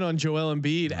all in on Joel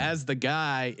Embiid as the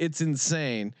guy. It's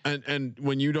insane. And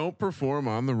when you don't perform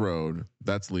on the road,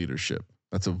 that's leadership.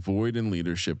 That's a void in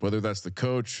leadership. Whether that's the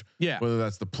coach, whether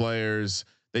that's the players,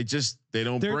 they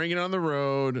don't bring it on the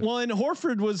road. Well, and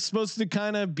Horford was supposed to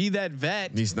kind of be that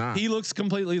vet. He's not. He looks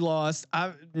completely lost.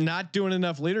 I'm not doing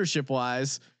enough leadership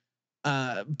wise.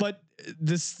 But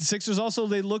the Sixers also,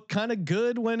 they look kind of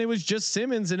good when it was just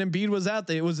Simmons and Embiid was out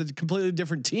there. It was a completely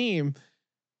different team.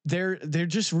 They're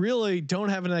just really don't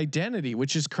have an identity,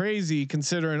 which is crazy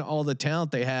considering all the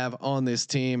talent they have on this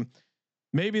team.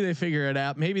 Maybe they figure it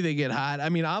out. Maybe they get hot. I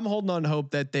mean, I'm holding on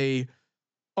hope that they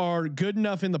are good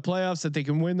enough in the playoffs that they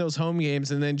can win those home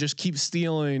games and then just keep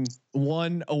stealing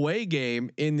one away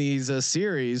game in these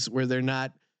series where they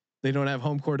don't have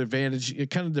home court advantage. It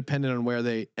kind of dependent on where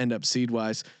they end up seed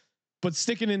wise. But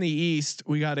sticking in the East,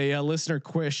 we got a listener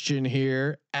question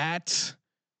here at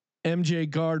MJ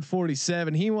Guard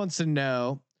 47. He wants to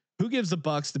know who gives the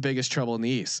Bucks the biggest trouble in the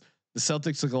East. The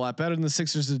Celtics look a lot better than the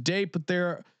Sixers to date,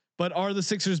 but are the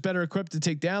Sixers better equipped to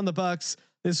take down the Bucks?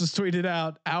 This was tweeted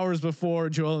out hours before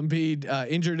Joel Embiid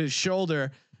injured his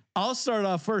shoulder. I'll start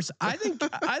off first. I think the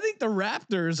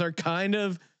Raptors are kind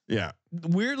of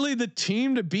weirdly the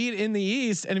team to beat in the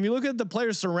East. And if you look at the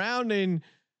players surrounding,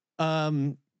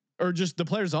 or just the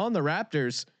players on the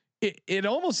Raptors, it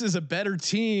almost is a better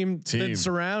team. Than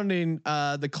surrounding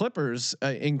the Clippers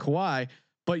in Kawhi.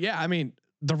 But yeah, I mean,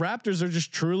 the Raptors are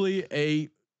just truly I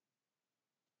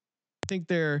think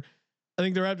the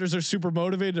Raptors are super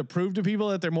motivated to prove to people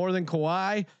that they're more than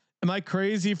Kawhi. Am I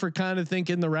crazy for kind of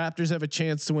thinking the Raptors have a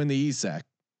chance to win the East, Zach?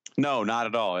 No, not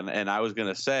at all. And I was going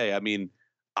to say, I mean,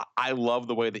 I love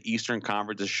the way the Eastern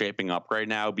Conference is shaping up right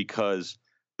now because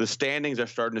the standings are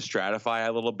starting to stratify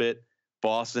a little bit.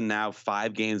 Boston now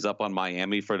 5 games up on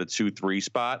Miami for the 2-3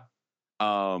 spot.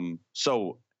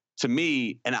 So to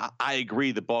me, and I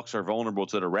agree, the Bucks are vulnerable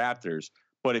to the Raptors,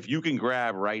 but if you can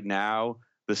grab right now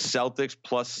the Celtics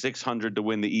plus 600 to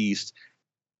win the East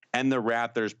and the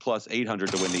Raptors plus 800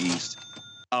 to win the East,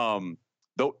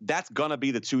 though that's gonna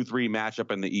be the 2-3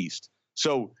 matchup in the East.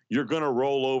 So you're gonna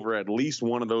roll over at least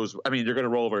one of those. I mean, you're gonna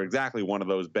roll over exactly one of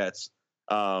those bets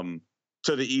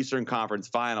to the Eastern Conference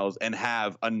Finals and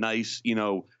have a nice,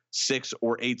 6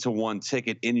 or 8 to 1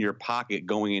 ticket in your pocket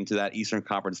going into that Eastern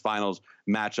Conference Finals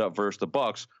matchup versus the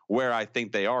Bucks, where I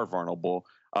think they are vulnerable.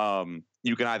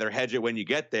 You can either hedge it when you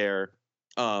get there,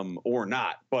 or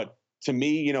not. But to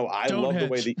me, I love the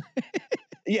way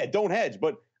don't hedge,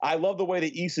 but I love the way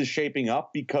the East is shaping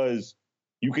up because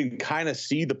you can kind of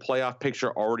see the playoff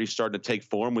picture already starting to take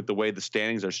form with the way the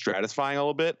standings are stratifying a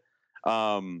little bit.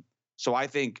 So I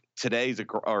think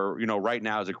right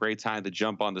now is a great time to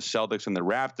jump on the Celtics and the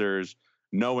Raptors,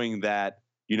 knowing that,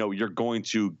 you're going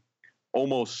to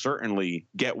almost certainly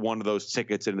get one of those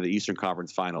tickets into the Eastern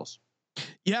Conference Finals.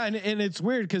 Yeah, and it's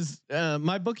weird because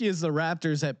my bookie is the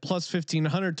Raptors at plus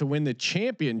 1,500 to win the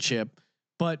championship,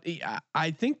 but I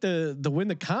think the win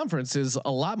the conference is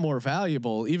a lot more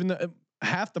valuable. Even though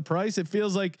half the price, it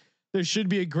feels like there should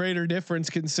be a greater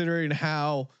difference considering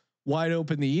how wide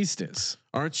open the East is.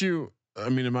 Aren't you? I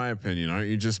mean, in my opinion, aren't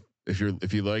you just if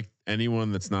you like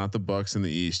anyone that's not the Bucks in the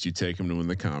East, you take them to win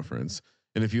the conference,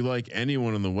 and if you like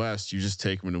anyone in the West, you just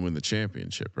take them to win the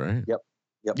championship, right?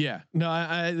 Yep. Yeah. No,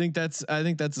 I think that's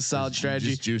a solid strategy.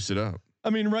 Just juice it up.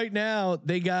 I mean, right now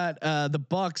they got the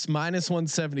Bucks minus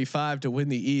 175 to win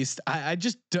the East.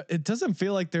 It doesn't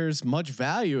feel like there's much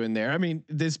value in there. I mean,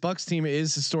 this Bucks team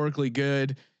is historically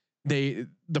good. The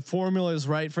formula is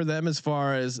right for them as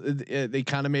far as they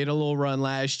kind of made a little run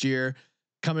last year,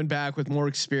 coming back with more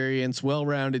experience,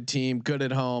 well-rounded team, good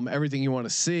at home, everything you want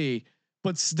to see.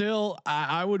 But still,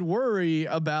 I would worry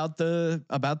about the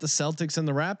Celtics and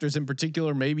the Raptors in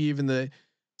particular. Maybe even the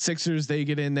Sixers. They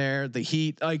get in there. The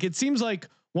Heat. Like it seems like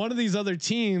one of these other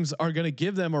teams are going to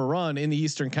give them a run in the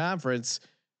Eastern Conference,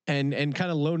 and kind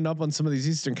of loading up on some of these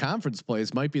Eastern Conference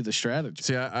plays might be the strategy.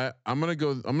 See, I'm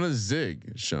gonna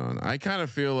zig, Sean. I kind of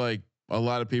feel like a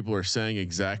lot of people are saying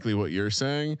exactly what you're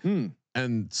saying,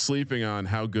 and sleeping on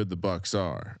how good the Bucks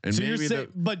are. And So maybe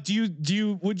but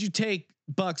would you take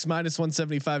Bucks minus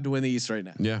 175 to win the East right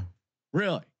now? yeah.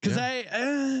 Really?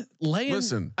 Because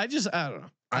Listen, I don't know.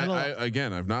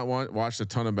 I've not watched a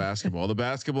ton of basketball. The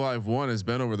basketball I've won has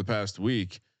been over the past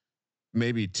week,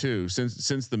 maybe two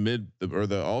since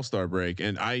the All-Star break,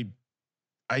 and I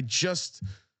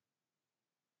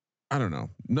don't know.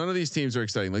 None of these teams are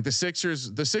exciting. Like the Sixers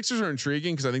are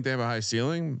intriguing because I think they have a high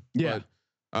ceiling. Yeah.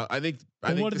 But I think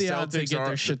what are the the odds they Celtics get are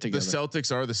their shit together? the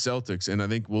Celtics are the Celtics, and I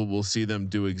think we'll see them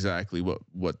do exactly what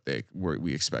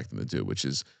we expect them to do, which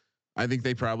is I think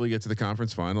they probably get to the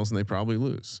conference finals and they probably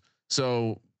lose.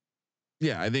 So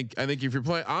yeah, I think if you're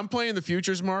playing, I'm playing the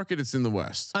futures market. It's in the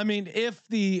West. I mean,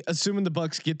 assuming the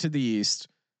Bucks get to the East,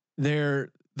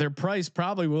 their price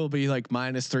probably will be like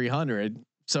minus 300.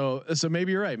 So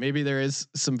maybe you're right. Maybe there is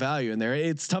some value in there.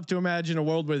 It's tough to imagine a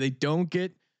world where they don't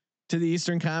get to the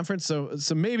Eastern Conference. So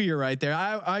maybe you're right there.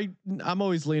 I'm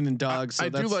always leaning dogs. So I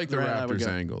do like the Raptors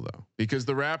angle though, because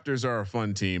the Raptors are a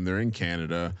fun team. They're in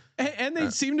Canada, and they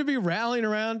seem to be rallying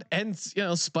around. And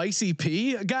Spicy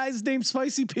P, a guy's named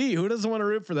Spicy P. Who doesn't want to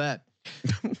root for that?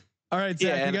 All right,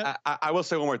 Zach, yeah. And I will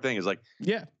say one more thing is like,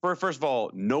 yeah. First of all,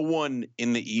 no one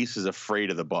in the East is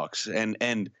afraid of the Bucks,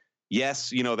 and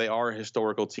yes, they are a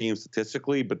historical team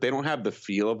statistically, but they don't have the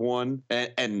feel of one.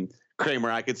 And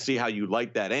Kramer, I could see how you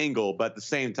like that angle, but at the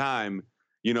same time,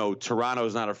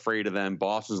 Toronto's not afraid of them.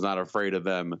 Boston's not afraid of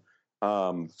them.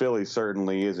 Philly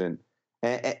certainly isn't.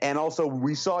 And also,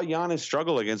 we saw Giannis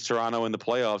struggle against Toronto in the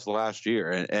playoffs last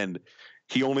year, and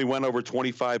he only went over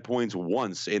 25 points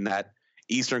once in that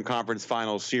Eastern Conference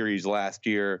Finals series last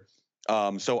year.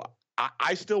 So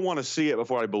I still want to see it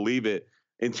before I believe it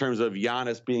in terms of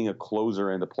Giannis being a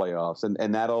closer in the playoffs,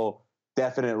 and that'll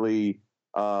definitely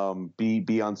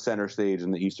be on center stage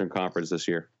in the Eastern Conference this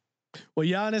year. Well,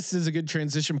 Giannis is a good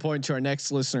transition point to our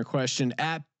next listener question.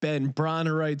 At Ben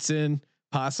Bronner writes in,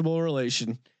 possible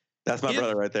relation. That's my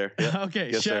brother right there. Yep.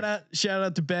 Okay, yes, shout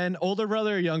out to Ben. Older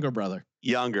brother or younger brother?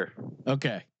 Younger.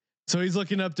 Okay, so he's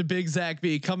looking up to Big Zach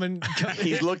B. Coming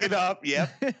he's looking up. Yep.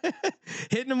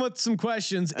 Hitting him with some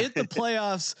questions. If the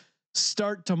playoffs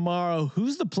start tomorrow,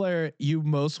 who's the player you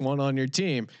most want on your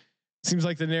team? Seems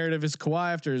like the narrative is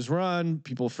Kawhi after his run.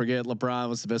 People forget LeBron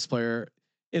was the best player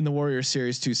in the Warriors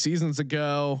series 2 seasons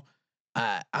ago.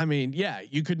 I mean, yeah,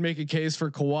 you could make a case for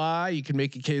Kawhi. You could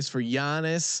make a case for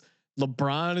Giannis.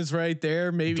 LeBron is right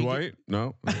there. Maybe Dwight.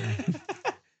 No.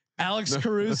 Alex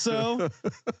Caruso.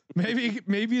 maybe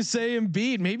you say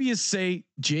Embiid. Maybe you say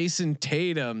Jason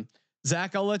Tatum.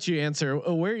 Zach, I'll let you answer.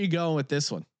 Where are you going with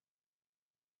this one?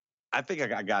 I think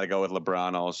I got to go with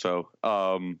LeBron also.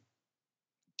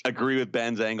 Agree with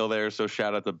Ben's angle there. So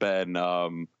shout out to Ben.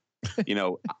 I'm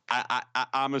going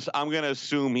to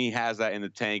assume he has that in the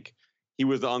tank. He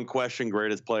was the unquestioned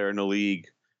greatest player in the league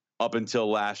up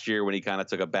until last year when he kind of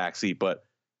took a backseat. But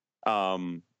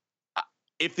I'll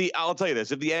tell you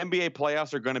this, if the NBA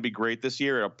playoffs are going to be great this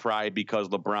year, it'll probably because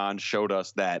LeBron showed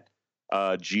us that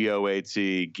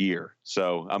GOAT gear.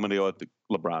 So I'm going to go with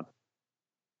LeBron.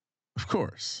 Of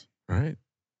course. Right.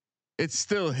 It's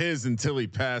still his until he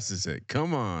passes it.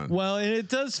 Come on. Well, and it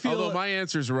does feel. Although my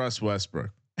answer is Russ Westbrook.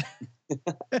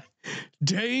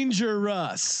 Danger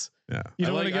Russ. Yeah, you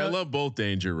don't want to go. I love both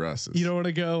Danger Russes. You don't want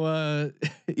to go.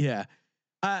 Yeah,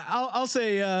 I'll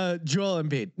say Joel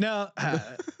Embiid. No,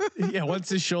 yeah. Once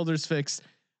his shoulder's fixed,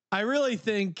 I really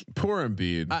think poor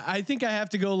Embiid. I think I have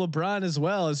to go LeBron as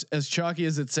well. As chalky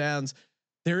as it sounds,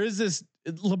 there is this.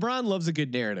 LeBron loves a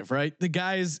good narrative, right? The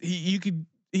guy is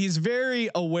he's very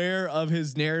aware of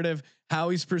his narrative, how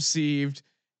he's perceived.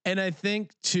 And I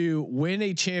think to win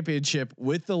a championship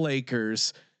with the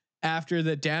Lakers after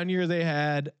the down year they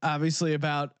had, obviously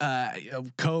about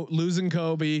losing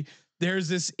Kobe, there's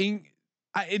this.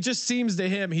 It just seems to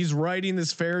him he's writing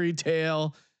this fairy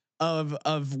tale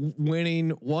of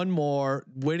winning one more,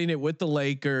 winning it with the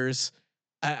Lakers.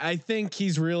 I think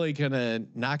he's really gonna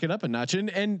knock it up a notch,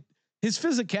 and his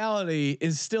physicality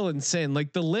is still insane.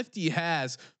 Like the lift he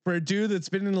has for a dude that's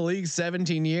been in the league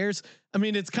 17 years. I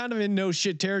mean, it's kind of in no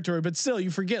shit territory, but still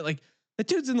you forget like that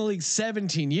dude's in the league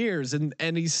 17 years and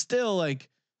he's still like,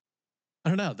 I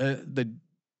don't know,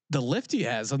 the lift he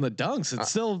has on the dunks.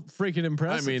 It's still freaking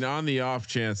impressive. I mean, on the off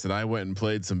chance that I went and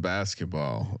played some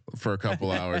basketball for a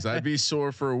couple hours, I'd be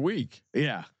sore for a week.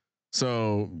 Yeah.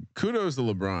 So kudos to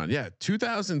LeBron. Yeah.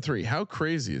 2003. How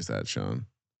crazy is that, Sean?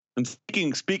 And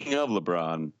speaking of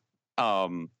LeBron,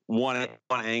 one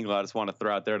angle I just want to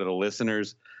throw out there to the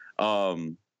listeners,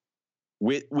 so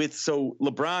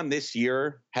LeBron this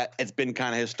year it's been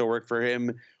kind of historic for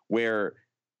him, where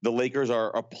the Lakers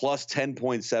are a plus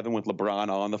 10.7 with LeBron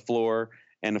on the floor,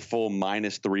 and a full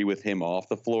 -3 with him off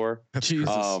the floor.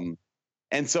 Jesus.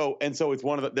 And so it's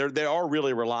one of they are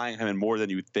really relying on him more than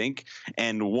you think.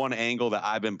 And one angle that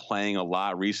I've been playing a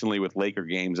lot recently with Laker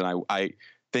games, and I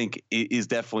think is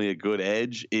definitely a good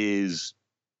edge, is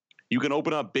you can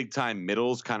open up big time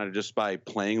middles kind of just by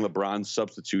playing LeBron's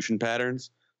substitution patterns.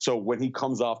 So when he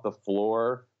comes off the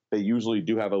floor, they usually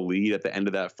do have a lead at the end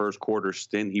of that first quarter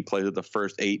stint. He plays at the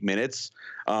first 8 minutes.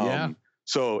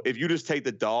 So if you just take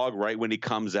the dog right when he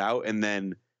comes out and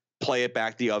then play it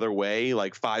back the other way,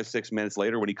 like 5-6 minutes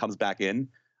later when he comes back in,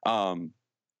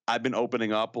 I've been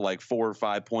opening up like 4 or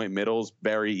 5 point middles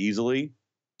very easily.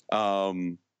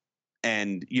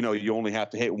 And you only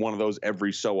have to hit one of those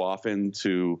every so often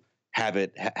to have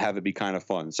it be kind of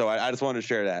fun. So I just wanted to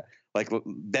share that. Like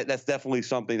that's definitely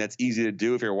something that's easy to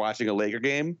do if you're watching a Laker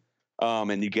game,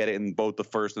 and you get it in both the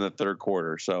first and the third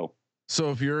quarter. So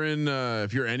if you're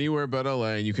anywhere but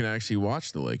LA and you can actually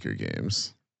watch the Laker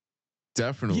games,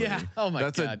 definitely. Yeah. Oh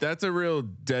my God. That's a real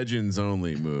Degens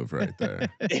only move right there.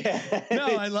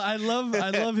 No, I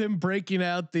love him breaking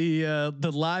out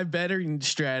the live betting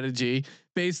strategy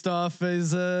based off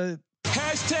his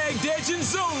Hashtag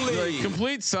Degens only. Like,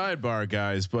 complete sidebar,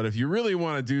 guys. But if you really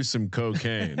want to do some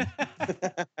cocaine,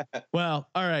 well,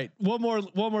 all right. One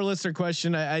more listener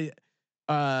question. I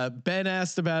Ben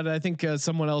asked about it. I think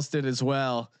someone else did as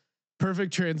well.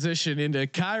 Perfect transition into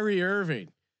Kyrie Irving.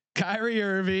 Kyrie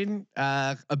Irving,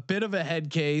 a bit of a head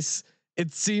case.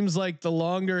 It seems like the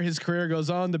longer his career goes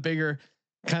on, the bigger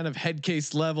kind of head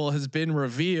case level has been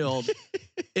revealed.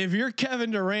 If you're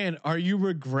Kevin Durant, are you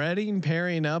regretting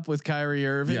pairing up with Kyrie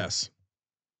Irving? Yes.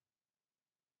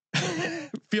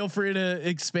 Feel free to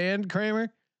expand, Kramer.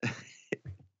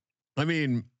 I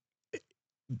mean,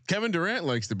 Kevin Durant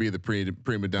likes to be the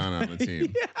prima donna on the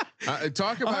team.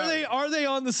 Talk about are they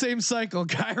on the same cycle,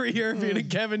 Kyrie Irving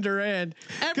and Kevin Durant?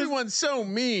 Everyone's so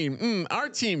mean. Our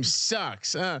team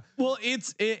sucks. Well,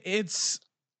 it's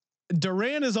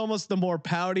Durant is almost the more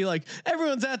pouty, like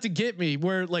everyone's out to get me.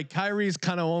 Where like Kyrie's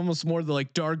kind of almost more the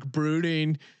like dark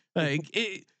brooding, like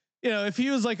it. If he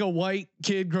was like a white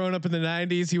kid growing up in the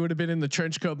 90s, he would have been in the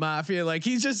trench coat mafia. Like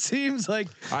he just seems like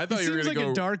I thought you were going to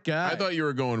go a dark guy. I thought you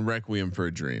were going Requiem for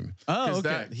a Dream. Oh,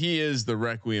 okay. He is the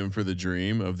Requiem for the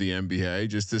Dream of the NBA.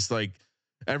 Just this like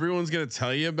everyone's going to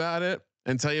tell you about it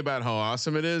and tell you about how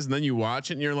awesome it is, and then you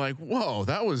watch it and you're like, whoa,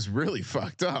 that was really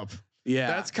fucked up. Yeah,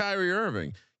 that's Kyrie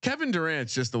Irving. Kevin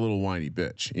Durant's just a little whiny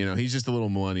bitch. He's just a little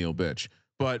millennial bitch.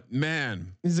 But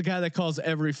man, he's the guy that calls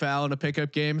every foul in a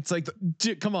pickup game. It's like,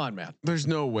 come on, man. There's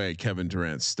no way Kevin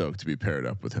Durant's stoked to be paired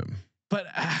up with him. But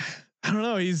I don't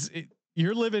know.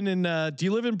 You're living in. Do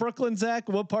you live in Brooklyn, Zach?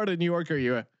 What part of New York are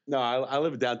you at? No, I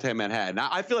live in downtown Manhattan.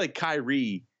 I feel like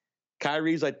Kyrie's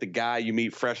like the guy you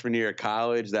meet freshman year of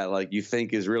college that like you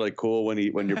think is really cool when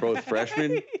you're both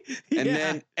freshmen,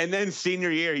 and then senior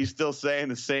year he's still saying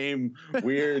the same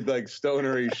weird like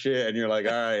stonery shit, and you're like,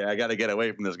 all right, I got to get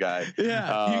away from this guy.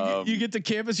 Yeah, you get to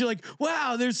campus, you're like,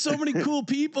 wow, there's so many cool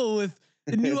people with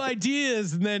new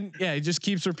ideas, and then he just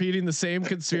keeps repeating the same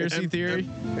conspiracy theory.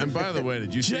 And by the way,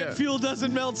 did you see jet fuel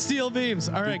doesn't melt steel beams?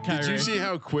 All right, Kyrie. Did you see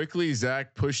how quickly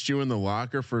Zach pushed you in the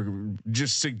locker for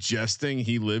just suggesting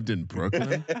he lived in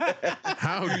Brooklyn?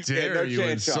 How dare you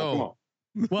insult?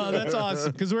 Well, that's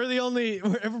awesome because we're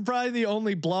probably the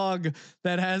only blog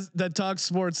that talks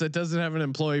sports that doesn't have an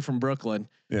employee from Brooklyn.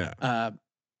 Yeah. I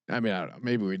mean, I don't know.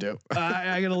 Maybe we do.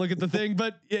 I got to look at the thing,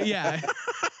 but yeah.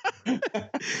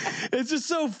 It's just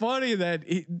so funny that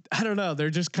I don't know.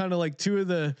 They're just kind of like two of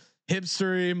the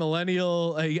hipstery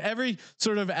millennial. Like every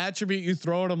sort of attribute you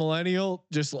throw at a millennial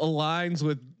just aligns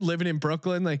with living in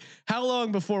Brooklyn. Like how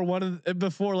long before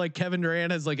before like Kevin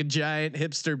Durant has like a giant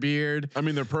hipster beard? I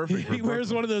mean, they're perfect. He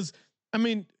wears one of those. I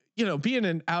mean,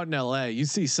 being out in LA, you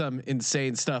see some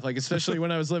insane stuff. Like especially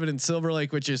when I was living in Silver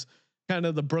Lake, which is kind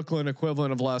of the Brooklyn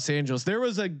equivalent of Los Angeles. There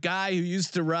was a guy who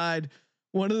used to ride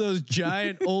one of those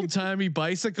giant old timey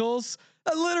bicycles,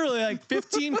 literally like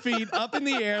 15 feet up in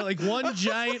the air, like one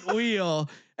giant wheel,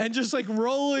 and just like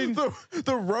rolling.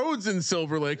 The roads in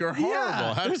Silver Lake are horrible.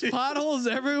 Yeah, there's potholes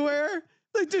everywhere.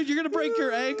 Like, dude, you're gonna break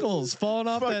your ankles falling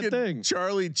off that thing.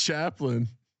 Charlie Chaplin.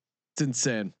 It's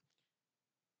insane.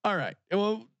 All right,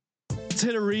 well, let's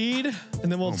hit a read,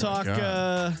 and then we'll talk. We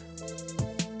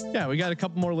got a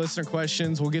couple more listener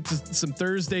questions. We'll get to some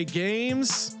Thursday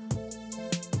games.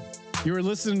 You were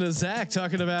listening to Zach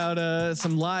talking about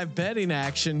some live betting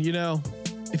action.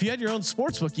 If you had your own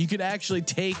sportsbook, you could actually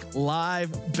take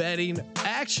live betting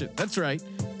action. That's right.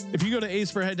 If you go to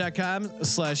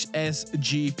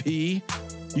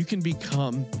aceforhead.com/SGP, you can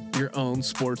become your own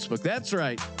sportsbook. That's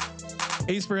right.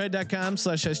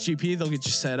 aceperhead.com/SGP. They'll get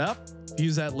you set up.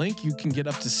 Use that link. You can get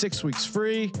up to 6 weeks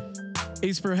free.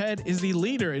 Ace Per Head is the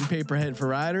leader in pay-per-head for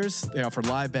riders. They offer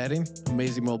live betting,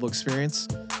 amazing mobile experience,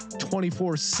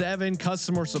 24/7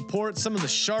 customer support, some of the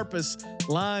sharpest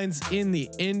lines in the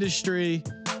industry.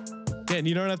 And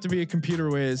you don't have to be a computer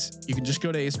whiz. You can just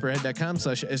go to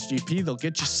aceperhead.com/SGP. They'll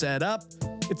get you set up.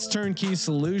 It's turnkey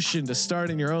solution to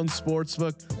starting your own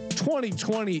sportsbook.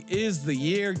 2020 is the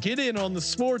year. Get in on the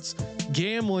sports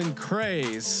gambling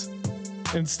craze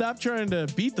and stop trying to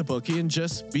beat the bookie and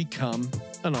just become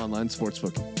an online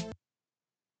sportsbook.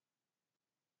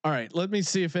 All right, let me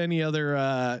see if any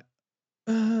other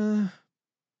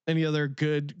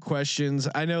good questions.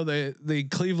 I know the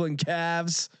Cleveland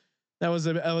Cavs. That was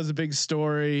a big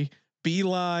story.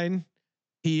 Beeline,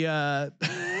 he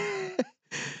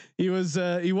he was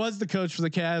the coach for the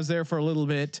Cavs there for a little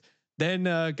bit. Then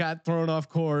got thrown off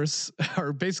course,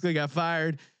 or basically got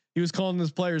fired. He was calling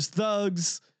his players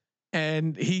thugs,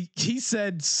 and he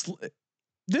said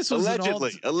this was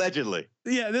allegedly.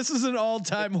 Yeah, this is an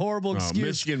all-time horrible excuse.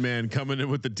 Michigan man coming in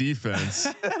with the defense.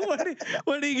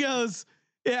 when he goes,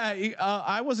 yeah,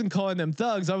 I wasn't calling them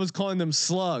thugs. I was calling them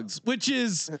slugs, which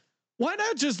is, why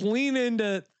not just lean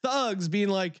into thugs being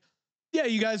like, yeah,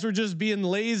 you guys were just being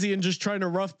lazy and just trying to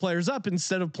rough players up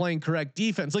instead of playing correct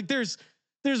defense. Like there's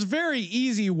very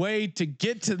easy way to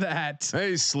get to that.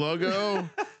 Hey, sluggo.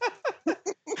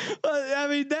 I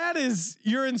mean,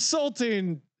 you're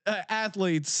insulting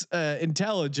athletes'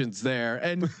 intelligence there,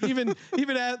 and even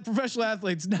professional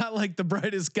athletes, not like the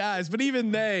brightest guys, but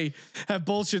even they have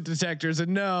bullshit detectors.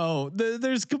 And no,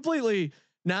 there's completely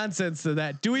nonsense to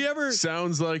that. Do we ever?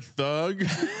 Sounds like thug.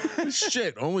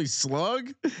 Shit, only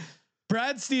slug.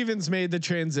 Brad Stevens made the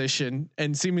transition,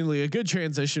 and seemingly a good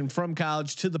transition, from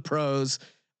college to the pros.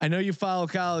 I know you follow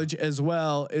college as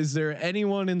well. Is there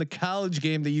anyone in the college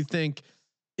game that you think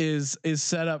is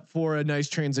set up for a nice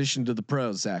transition to the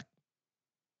pros, Zach?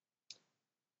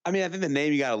 I mean, I think the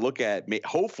name you got to look at,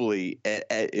 hopefully,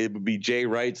 it would be Jay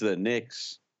Wright to the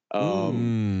Knicks.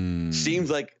 Seems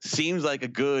like a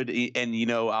good,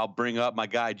 and I'll bring up my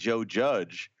guy Joe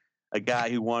Judge, a guy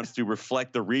who wants to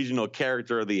reflect the regional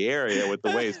character of the area with the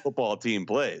way his football team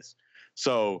plays.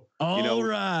 So, all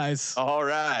rise,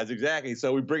 exactly.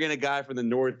 So we bring in a guy from the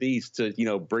Northeast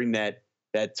to, bring that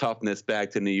toughness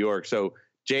back to New York. So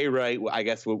Jay Wright, I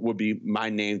guess, would be my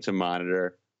name to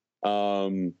monitor.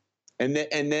 And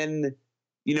then,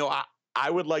 I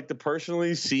would like to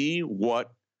personally see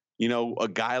what, a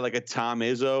guy like a Tom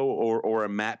Izzo or a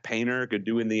Matt Painter could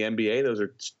do in the NBA. Those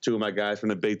are two of my guys from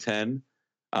the Big Ten.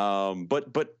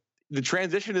 But the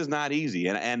transition is not easy.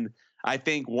 And I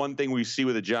think one thing we see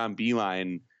with the John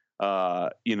Beeline,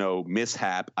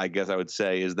 mishap, I guess I would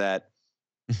say, is that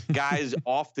guys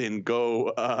often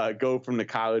go from the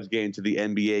college game to the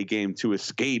NBA game to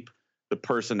escape the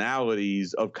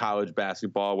personalities of college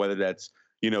basketball, whether that's,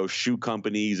 shoe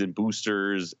companies and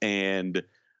boosters and,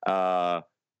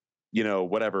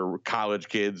 whatever, college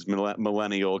kids,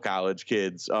 millennial college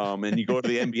kids. And you go to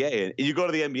the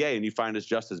NBA and you find it's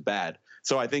just as bad.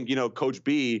 So I think, Coach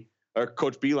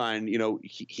Beeline,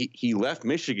 he left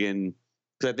Michigan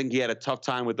because I think he had a tough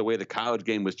time with the way the college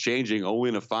game was changing,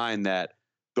 only to find that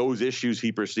those issues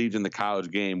he perceived in the college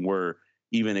game were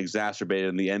even exacerbated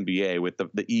in the NBA with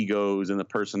the egos and the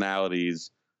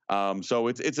personalities. So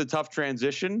it's a tough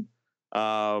transition.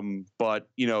 But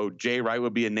Jay Wright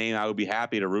would be a name I would be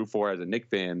happy to root for as a Knicks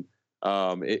fan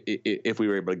if we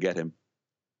were able to get him.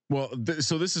 Well,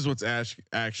 so this is what's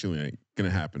actually going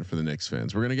to happen for the Knicks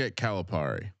fans. We're going to get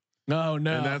Calipari. No. And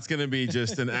that's going to be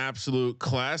just an absolute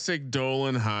classic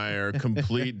Dolan hire,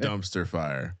 complete dumpster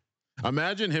fire.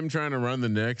 Imagine him trying to run the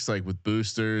Knicks like with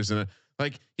boosters and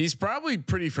he's probably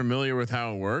pretty familiar with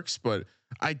how it works, but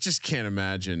I just can't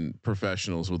imagine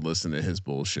professionals would listen to his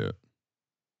bullshit.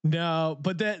 No,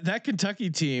 but that Kentucky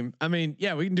team, I mean,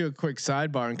 yeah, we can do a quick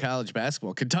sidebar in college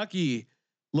basketball. Kentucky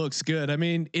looks good. I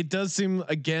mean, it does seem,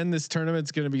 again, this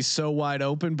tournament's going to be so wide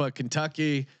open, but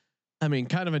Kentucky, I mean,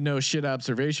 kind of a no shit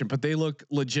observation, but they look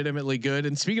legitimately good.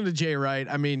 And speaking of Jay Wright,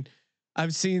 I mean,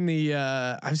 I've seen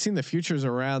the futures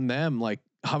around them like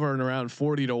hovering around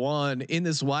 40-1 in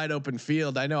this wide open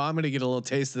field. I know I'm going to get a little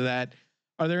taste of that.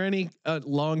 Are there any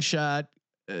long shot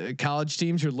college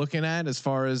teams you're looking at as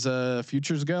far as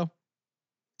futures go?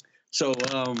 So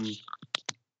I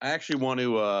actually want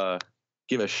to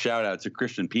give a shout out to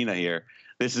Christian Pina here.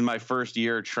 This is my first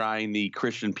year trying the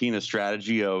Christian Pina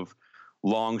strategy of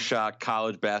long shot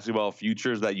college basketball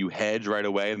futures that you hedge right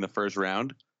away in the first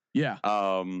round. Yeah.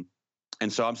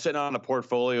 And so I'm sitting on a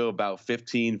portfolio of about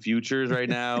 15 futures right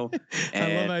now.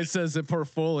 I love how it says it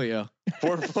portfolio.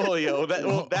 Portfolio.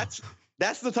 That's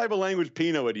That's the type of language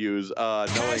Pino would use.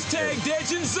 Hashtag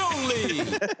Legends only.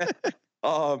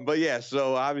 But yeah,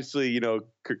 so obviously, you know,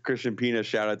 Christian Pina,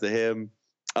 shout out to him.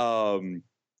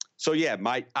 So yeah,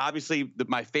 my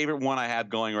favorite one I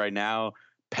have going right now,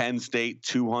 Penn State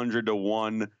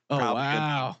 200-1. Oh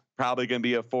wow! Probably going to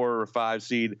be a 4 or 5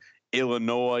 seed.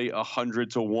 Illinois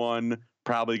 100-1.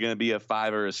 Probably going to be a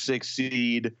 5 or a 6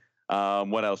 seed.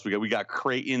 What else we got? We got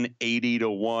Creighton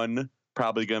 80-1.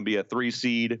 Probably going to be a 3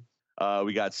 seed.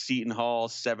 We got Seton Hall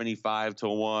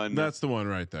 75-1. That's the one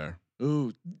right there.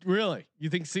 Ooh, really? You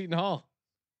think Seton Hall?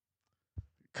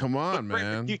 Come on,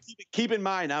 man. Keep in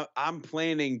mind, I'm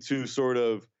planning to sort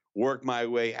of work my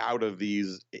way out of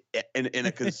these in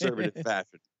a conservative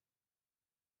fashion.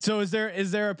 So is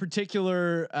there a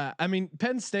particular? I mean,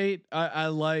 Penn State I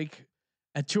like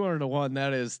at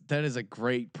 200-1. That is a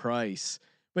great price.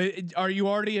 But are you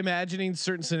already imagining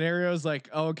certain scenarios like,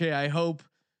 oh, okay, I hope.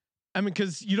 I mean,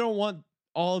 because you don't want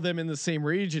all of them in the same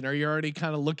region. Are you already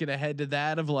kind of looking ahead to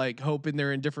that of like hoping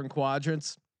they're in different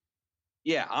quadrants?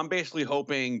 Yeah, I'm basically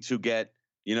hoping to get,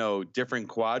 you know, different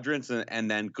quadrants and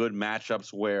then good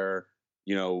matchups where,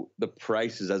 you know, the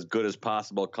price is as good as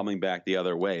possible coming back the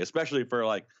other way, especially for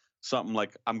like something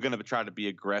like I'm going to try to be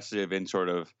aggressive in sort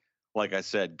of, like I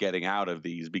said, getting out of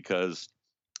these because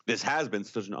this has been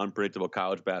such an unpredictable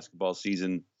college basketball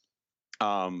season.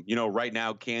 You know, right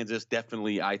now, Kansas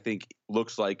definitely, I think,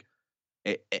 looks like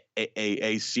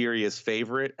a serious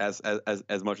favorite as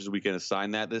much as we can assign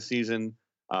that this season.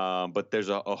 But there's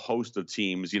a host of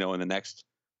teams, you know, in the next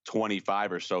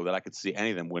 25 or so that I could see any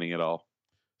of them winning it all.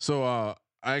 So I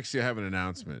actually have an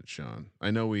announcement, Sean. I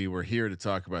know we were here to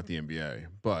talk about the NBA,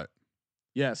 but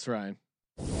yes, Ryan.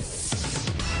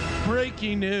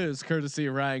 Breaking news, courtesy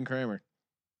of Ryan Kramer.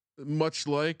 Much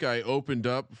like I opened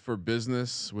up for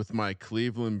business with my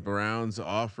Cleveland Browns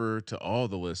offer to all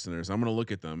the listeners, I'm going to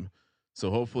look at them.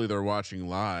 So hopefully they're watching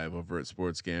live over at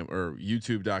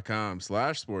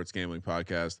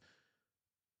youtube.com/sportsgamblingpodcast.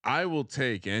 I will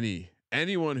take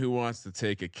anyone who wants to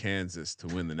take a Kansas to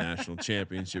win the national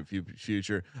championship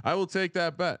future. I will take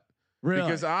that bet. Really?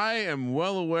 Because I am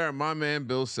well aware of my man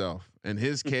Bill Self and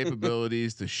his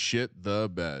capabilities to shit the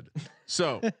bed.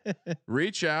 So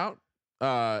reach out.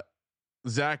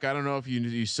 Zach, I don't know if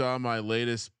you saw my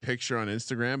latest picture on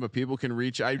Instagram, but people can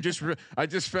reach. I just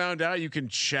found out you can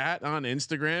chat on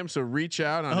Instagram, so reach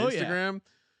out on Instagram.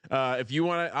 Yeah. If you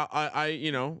want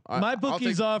to, my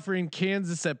bookie's offering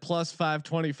Kansas at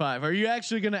 +525. Are you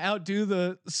actually going to outdo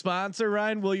the sponsor,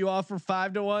 Ryan? Will you offer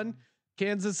 5-1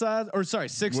 Kansas odds, or sorry,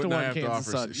 6-1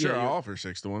 Kansas odds? Sure, I'll offer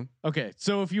 6-1. Okay,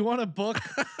 so if you want to book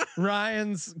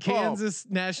Ryan's Kansas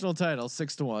national title,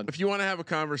 6-1. If you want to have a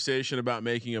conversation about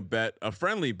making a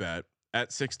friendly bet at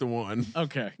 6-1.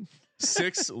 Okay.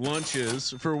 6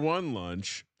 lunches for 1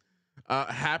 lunch.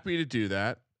 Happy to do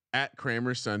that at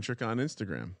Kramer Centric on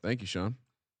Instagram. Thank you, Sean.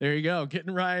 There you go.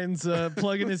 Getting Ryan's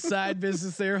plugging his side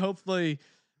business there. Hopefully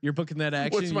you're booking that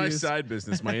action. What's my side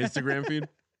business? My Instagram feed?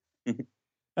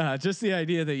 Just the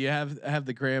idea that you have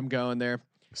the gram going there.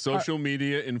 Social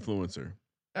media influencer.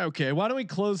 Okay, why don't we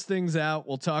close things out?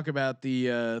 We'll talk about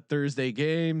the Thursday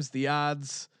games. The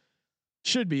odds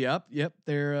should be up. Yep,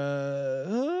 they're.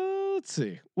 Let's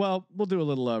see. Well, we'll do a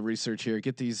little research here.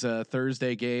 Get these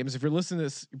Thursday games. If you're listening to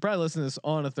this, you're probably listening to this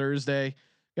on a Thursday.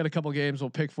 Got a couple games we'll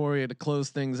pick for you to close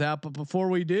things out. But before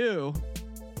we do,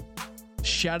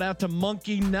 shout out to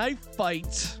Monkey Knife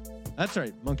Fight. That's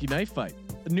right, Monkey Knife Fight.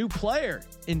 A new player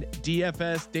in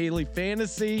DFS Daily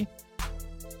Fantasy.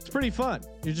 It's pretty fun.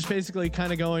 You're just basically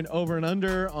kind of going over and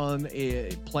under on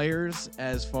players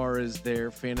as far as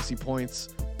their fantasy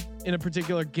points in a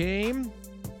particular game.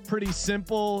 Pretty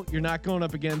simple. You're not going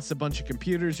up against a bunch of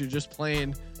computers. You're just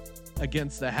playing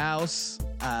against the house.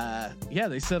 Yeah,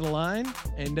 they set a line,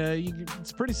 and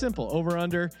it's pretty simple. Over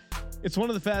under. It's one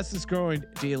of the fastest growing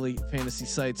daily fantasy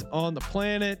sites on the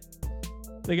planet.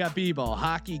 They got b-ball,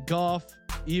 hockey, golf,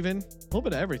 even a little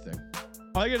bit of everything.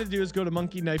 All you got to do is go to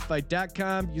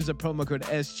monkeyknifefight.com, use a promo code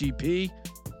SGP,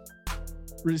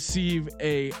 receive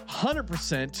a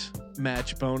 100%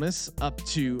 match bonus up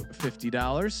to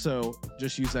 $50. So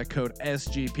just use that code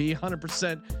SGP,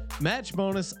 100% match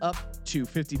bonus up to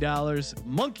 $50.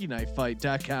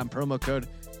 Monkeyknifefight.com, promo code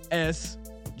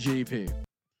SGP.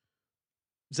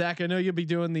 Zach, I know you'll be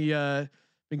doing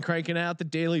been cranking out the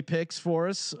daily picks for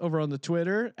us over on the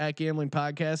Twitter at Gambling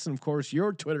Podcast, and of course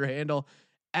your Twitter handle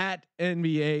at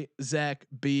NBA Zach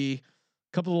B.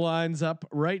 Couple of lines up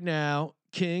right now.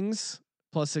 Kings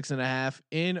 +6.5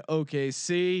 in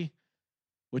OKC.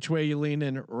 Which way you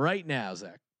leaning right now,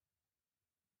 Zach?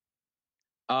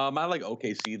 I like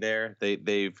OKC there.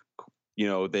 They've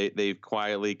they've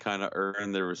quietly kind of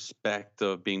earned the respect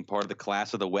of being part of the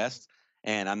class of the West.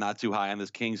 And I'm not too high on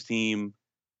this Kings team.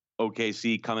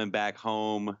 OKC coming back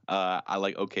home. I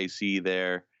like OKC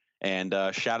there. And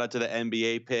shout out to the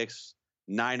NBA picks.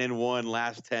 9-1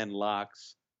 last 10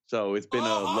 locks. So it's been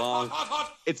a long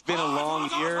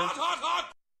year.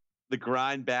 The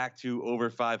grind back to over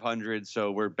 500.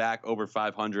 So we're back over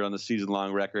 500 on the season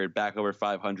long record, back over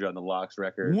 500 on the locks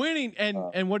record. Winning.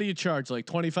 And what do you charge? Like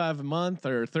 $25 a month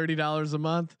or $30 a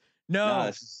month?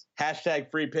 No.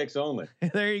 Hashtag free picks only.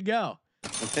 There you go.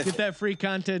 Get that free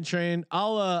content train.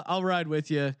 I'll ride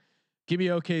with you. Give me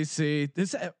OKC.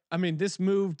 This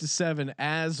moved to 7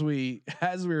 as we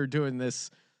were doing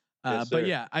this. Yes, but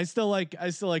yeah, I still like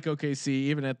OKC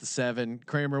even at the 7.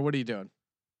 Kramer, what are you doing?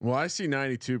 Well, I see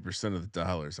 92% of the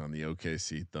dollars on the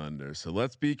OKC Thunder. So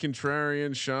let's be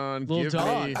contrarian, Sean. Give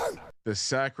me the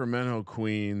Sacramento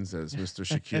Queens, as Mr.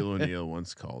 Shaquille O'Neal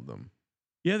once called them.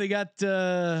 Yeah, they got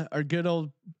our good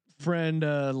old friend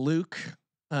Luke.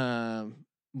 Wait, I'm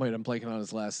blanking on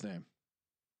his last name.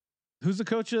 Who's the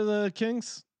coach of the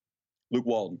Kings? Luke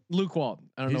Walton. Luke Walton.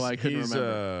 I don't know why I couldn't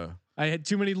remember. I had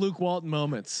too many Luke Walton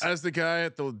moments. As the guy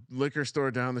at the liquor store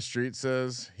down the street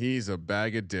says, he's a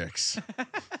bag of dicks.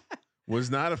 Was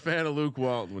not a fan of Luke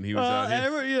Walton when he was out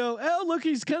here. Look,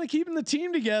 he's kind of keeping the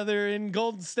team together in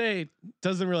Golden State.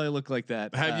 Doesn't really look like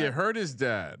that. Have you heard his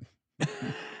dad?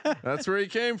 That's where he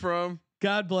came from.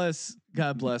 God bless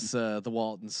the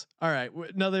Waltons. All right,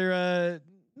 another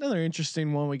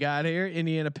interesting one we got here.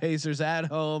 Indiana Pacers at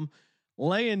home,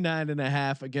 laying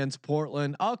 9.5 against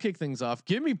Portland. I'll kick things off.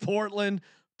 Give me Portland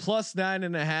plus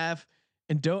 9.5,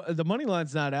 and the money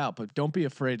line's not out, but don't be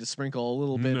afraid to sprinkle a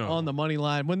little bit on the money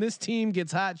line. When this team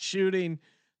gets hot shooting,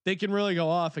 they can really go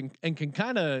off and can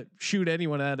kind of shoot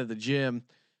anyone out of the gym.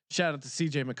 Shout out to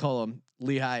CJ McCollum,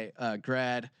 Lehigh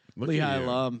grad, Lehigh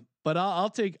alum. But I'll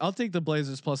take the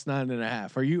Blazers plus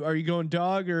 9.5. Are you going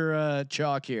dog or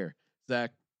chalk here,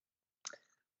 Zach?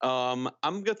 I'm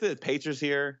good to the Pacers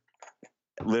here.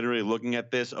 Literally looking at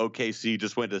this, OKC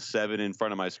just went to 7 in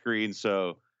front of my screen.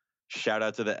 So shout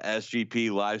out to the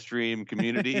SGP live stream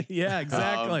community. Yeah,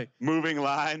 exactly. Moving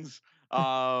lines.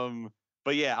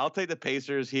 But yeah, I'll take the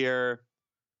Pacers here.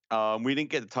 We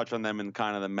didn't get to touch on them in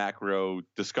kind of the macro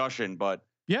discussion, but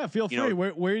yeah, feel free.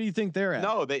 Where do you think they're at?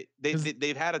 No, they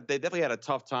definitely had a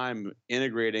tough time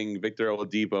integrating Victor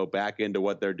Oladipo back into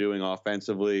what they're doing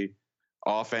offensively.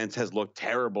 Offense has looked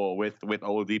terrible with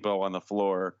Oladipo on the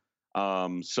floor.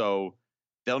 So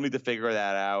they'll need to figure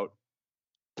that out.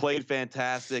 Played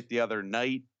fantastic the other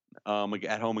night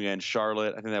at home against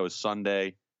Charlotte. I think that was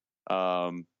Sunday.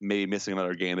 Maybe missing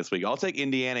another game this week. I'll take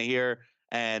Indiana here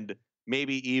and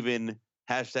maybe even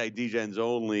hashtag DGens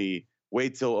only.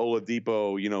 Wait till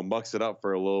Oladipo, mucks it up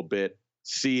for a little bit.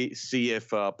 See if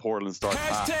Portland starts.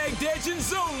 Hashtag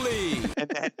DGens only.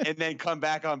 and then come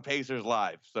back on Pacers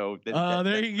Live. So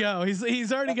there you go.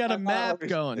 He's already got a map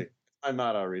going. I'm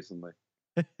not out recently.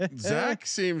 Zach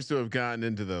seems to have gotten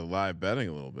into the live betting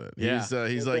a little bit. Yeah.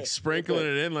 He's like sprinkling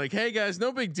it in, like, hey guys,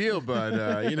 no big deal, but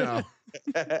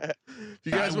if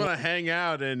you guys want to hang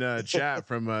out and chat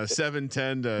from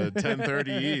 7:10 to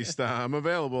 10:30 East, I'm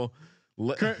available.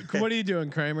 What are you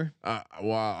doing, Kramer?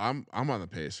 Well, I'm on the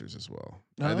Pacers as well.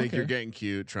 I think you're getting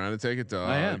cute, trying to take a dog.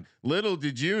 I am. Little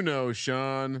did you know,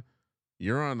 Sean,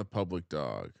 you're on the public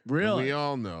dog. Really? And we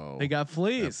all know they got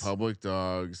fleas. Public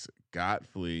dogs got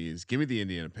fleas. Give me the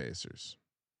Indiana Pacers.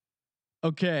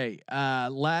 Okay.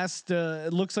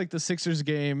 It looks like the Sixers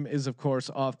game is of course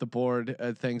off the board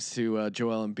thanks to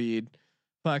Joel Embiid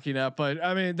fucking up. But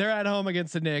I mean, they're at home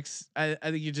against the Knicks. I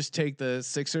think you just take the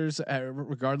Sixers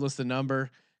regardless the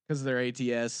number because they're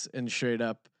ATS and straight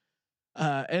up.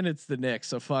 And it's the Knicks,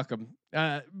 so fuck them.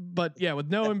 But yeah, with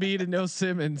no Embiid and no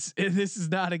Simmons, this is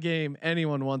not a game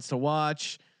anyone wants to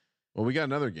watch. Well, we got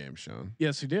another game, Sean.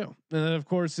 Yes, we do. And then of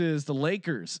course is the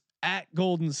Lakers at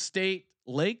Golden State.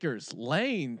 Lakers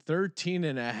laying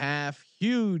 13.5,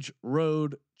 huge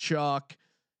road chalk.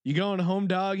 You going home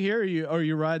dog here? Or are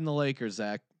you riding the Lakers,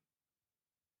 Zach?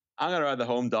 I'm gonna ride the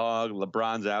home dog.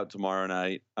 LeBron's out tomorrow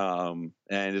night, and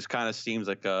it just kind of seems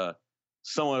like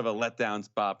somewhat of a letdown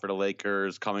spot for the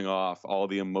Lakers, coming off all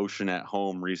the emotion at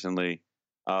home recently.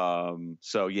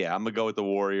 So yeah, I'm gonna go with the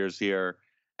Warriors here.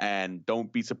 And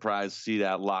don't be surprised to see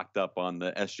that locked up on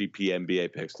the SGP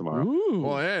NBA picks tomorrow. Ooh.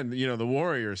 Well, and the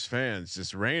Warriors fans,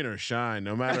 just rain or shine,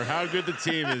 no matter how good the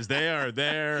team is, they are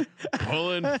there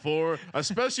pulling for,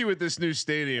 especially with this new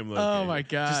stadium location. Oh my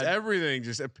god! Just everything,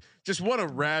 just what a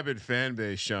rabid fan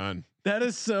base, Sean. That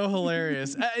is so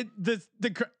hilarious. I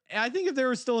think if they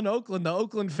were still in Oakland, the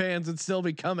Oakland fans would still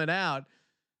be coming out.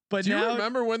 But do you now,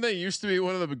 remember when they used to be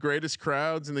one of the greatest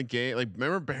crowds in the game? Like,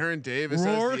 remember Baron Davis? as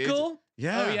the Roracle?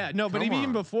 Yeah. Oh yeah. No, but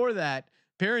even before that,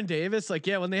 Baron Davis, like,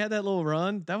 yeah, when they had that little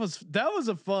run, that was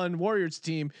a fun Warriors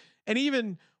team. And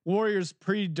even Warriors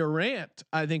pre-Durant,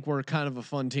 I think were kind of a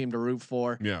fun team to root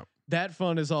for. Yeah. That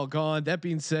fun is all gone. That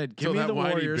being said, give me that the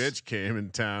whitey Warriors. bitch came in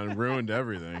town and ruined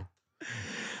everything.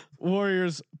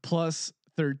 Warriors plus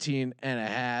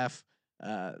 13.5.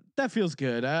 That feels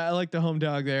good. I like the home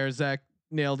dog there. Zach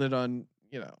nailed it on,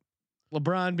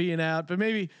 LeBron being out, but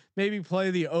maybe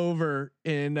play the over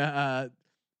in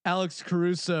Alex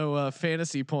Caruso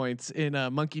fantasy points in a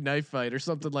monkey knife fight or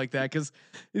something like that. Cause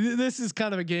this is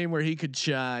kind of a game where he could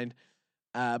shine.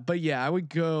 But yeah, I would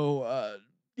go,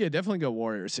 definitely go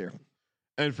Warriors here.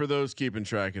 And for those keeping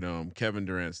track at home, Kevin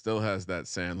Durant still has that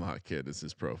Sandlot kid as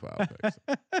his profile pic.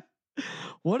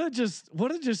 What a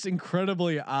just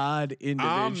incredibly odd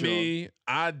individual. I'm me,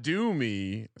 I do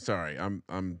me. Sorry,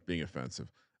 I'm being offensive.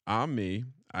 I'm me,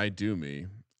 I do me,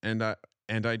 and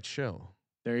I chill.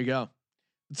 There you go.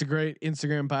 It's a great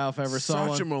Instagram bio if I ever saw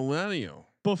one. Such a millennial.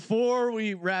 Before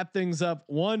we wrap things up,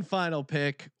 one final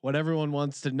pick. What everyone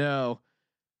wants to know: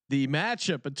 the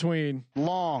matchup between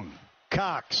Long,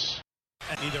 Cox.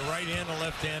 Either right-handed or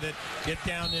left-handed. Get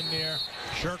down in there.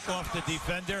 Shirk off the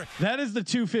defender. That is the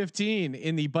 215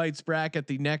 in the Bites bracket.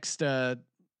 The next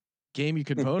game you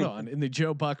could vote on in the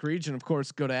Joe Buck region. Of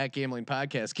course, go to @Gambling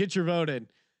Podcast. Get your vote in.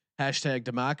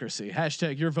 #democracy.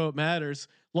 #your vote matters.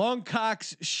 Long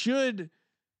Cox should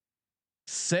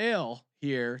sail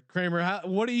here. Kramer,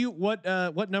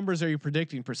 what numbers are you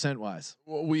predicting percent-wise?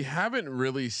 Well, we haven't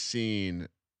really seen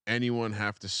anyone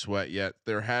have to sweat yet.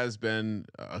 There has been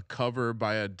a cover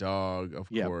by a dog, of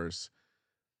course.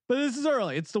 But this is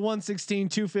early. It's the 116,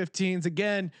 215s.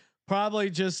 Again, probably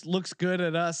just looks good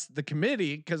at us, the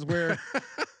committee, because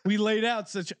we laid out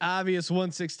such obvious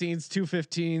 116s,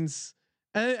 215s.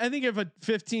 I think if a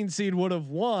 15 seed would have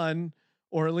won,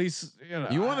 or at least,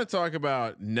 you want to talk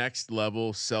about next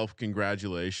level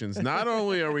self-congratulations. Not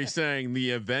only are we saying the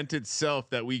event itself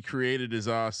that we created is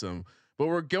awesome, but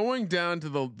we're going down to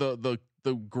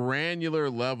the granular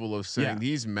level of saying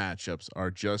these matchups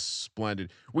are just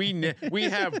splendid. We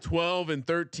have 12 and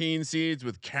 13 seeds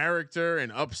with character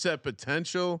and upset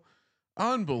potential.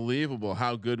 Unbelievable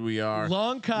how good we are.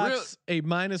 Long Cox a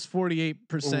minus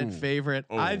 48% favorite.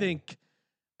 I think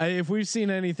if we've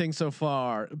seen anything so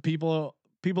far, people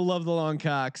love the Long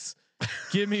Cox.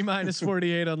 Give me minus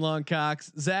 48 on Long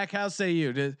Cox. Zach, how say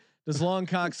you? Does Long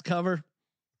Cox cover?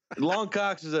 Long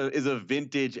Cox is a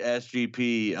vintage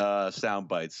SGP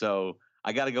soundbite, so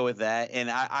I got to go with that.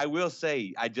 And I will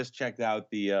say, I just checked out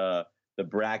the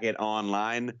bracket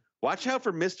online. Watch out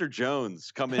for Mr.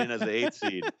 Jones coming in as an 8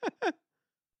 seed.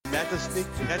 That's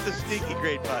a sneaky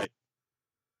great fight.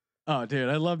 Oh, dude,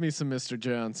 I love me some Mr.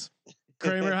 Jones.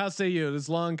 Kramer, how say you? Does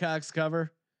Long Cox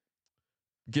cover?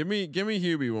 Give me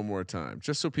Hubie one more time,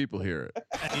 just so people hear it.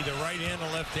 Either right-handed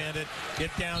or left-handed. Get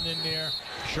down in there.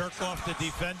 Shirk off the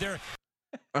defender.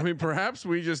 I mean, perhaps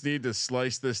we just need to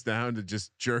slice this down to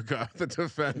just jerk off the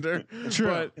defender.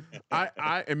 True. But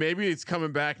and maybe it's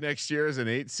coming back next year as an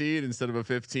 8 seed instead of a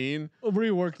 15. We'll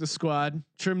rework the squad,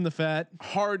 trim the fat.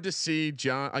 Hard to see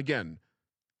John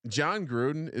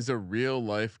Gruden is a real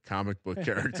life comic book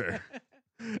character.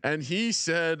 And he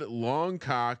said Long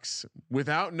Cox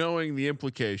without knowing the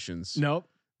implications. Nope.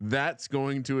 That's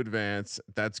going to advance.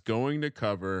 That's going to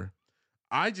cover.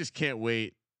 I just can't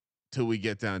wait till we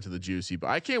get down to the juicy,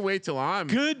 but I can't wait till I'm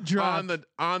good drop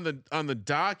on the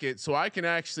docket so I can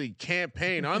actually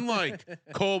campaign. Unlike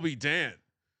Colby Dant.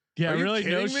 Yeah, really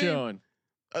no me? showing.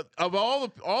 Of all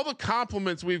the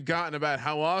compliments we've gotten about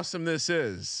how awesome this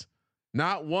is,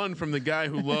 not one from the guy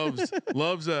who loves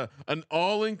an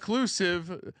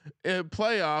all-inclusive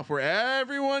playoff where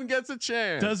everyone gets a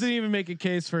chance. Doesn't even make a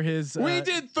case for his. We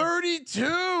did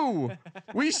 32.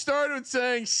 We started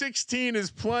saying 16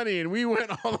 is plenty, and we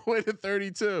went all the way to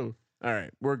 32. All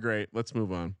right, we're great. Let's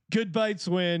move on. Good bites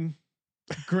win.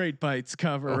 Great bites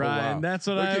cover, Ryan. Wow. That's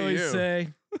what I always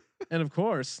say. And of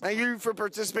course, thank you for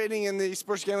participating in the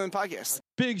Sports Gambling Podcast.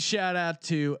 Big shout out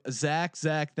to Zach.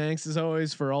 Zach, thanks as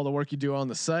always for all the work you do on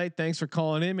the site. Thanks for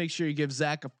calling in. Make sure you give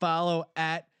Zach a follow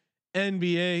at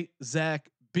NBA Zach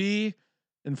B.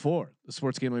 And for the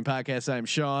Sports Gambling Podcast, I'm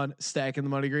Sean, stacking the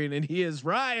money green, and he is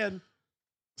Ryan.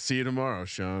 See you tomorrow,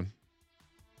 Sean.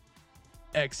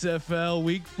 XFL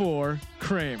Week 4,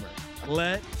 Kramer.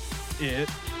 Let it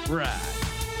ride.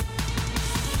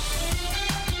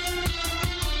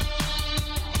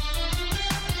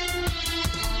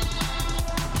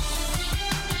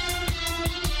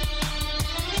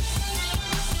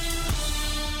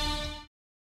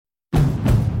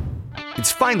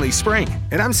 It's finally spring,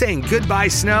 and I'm saying goodbye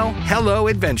snow, hello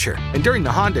adventure. And during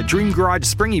the Honda Dream Garage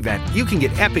Spring Event, you can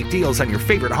get epic deals on your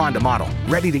favorite Honda model.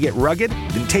 Ready to get rugged?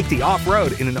 Then take the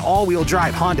off-road in an all-wheel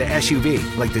drive Honda SUV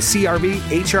like the CR-V,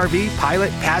 HR-V,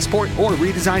 Pilot, Passport, or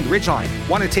redesigned Ridgeline.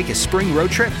 Want to take a spring road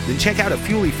trip? Then check out a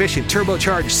fuel-efficient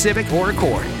turbocharged Civic or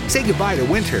Accord. Say goodbye to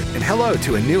winter and hello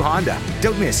to a new Honda.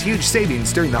 Don't miss huge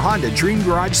savings during the Honda Dream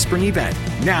Garage Spring Event.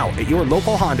 Now at your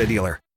local Honda dealer.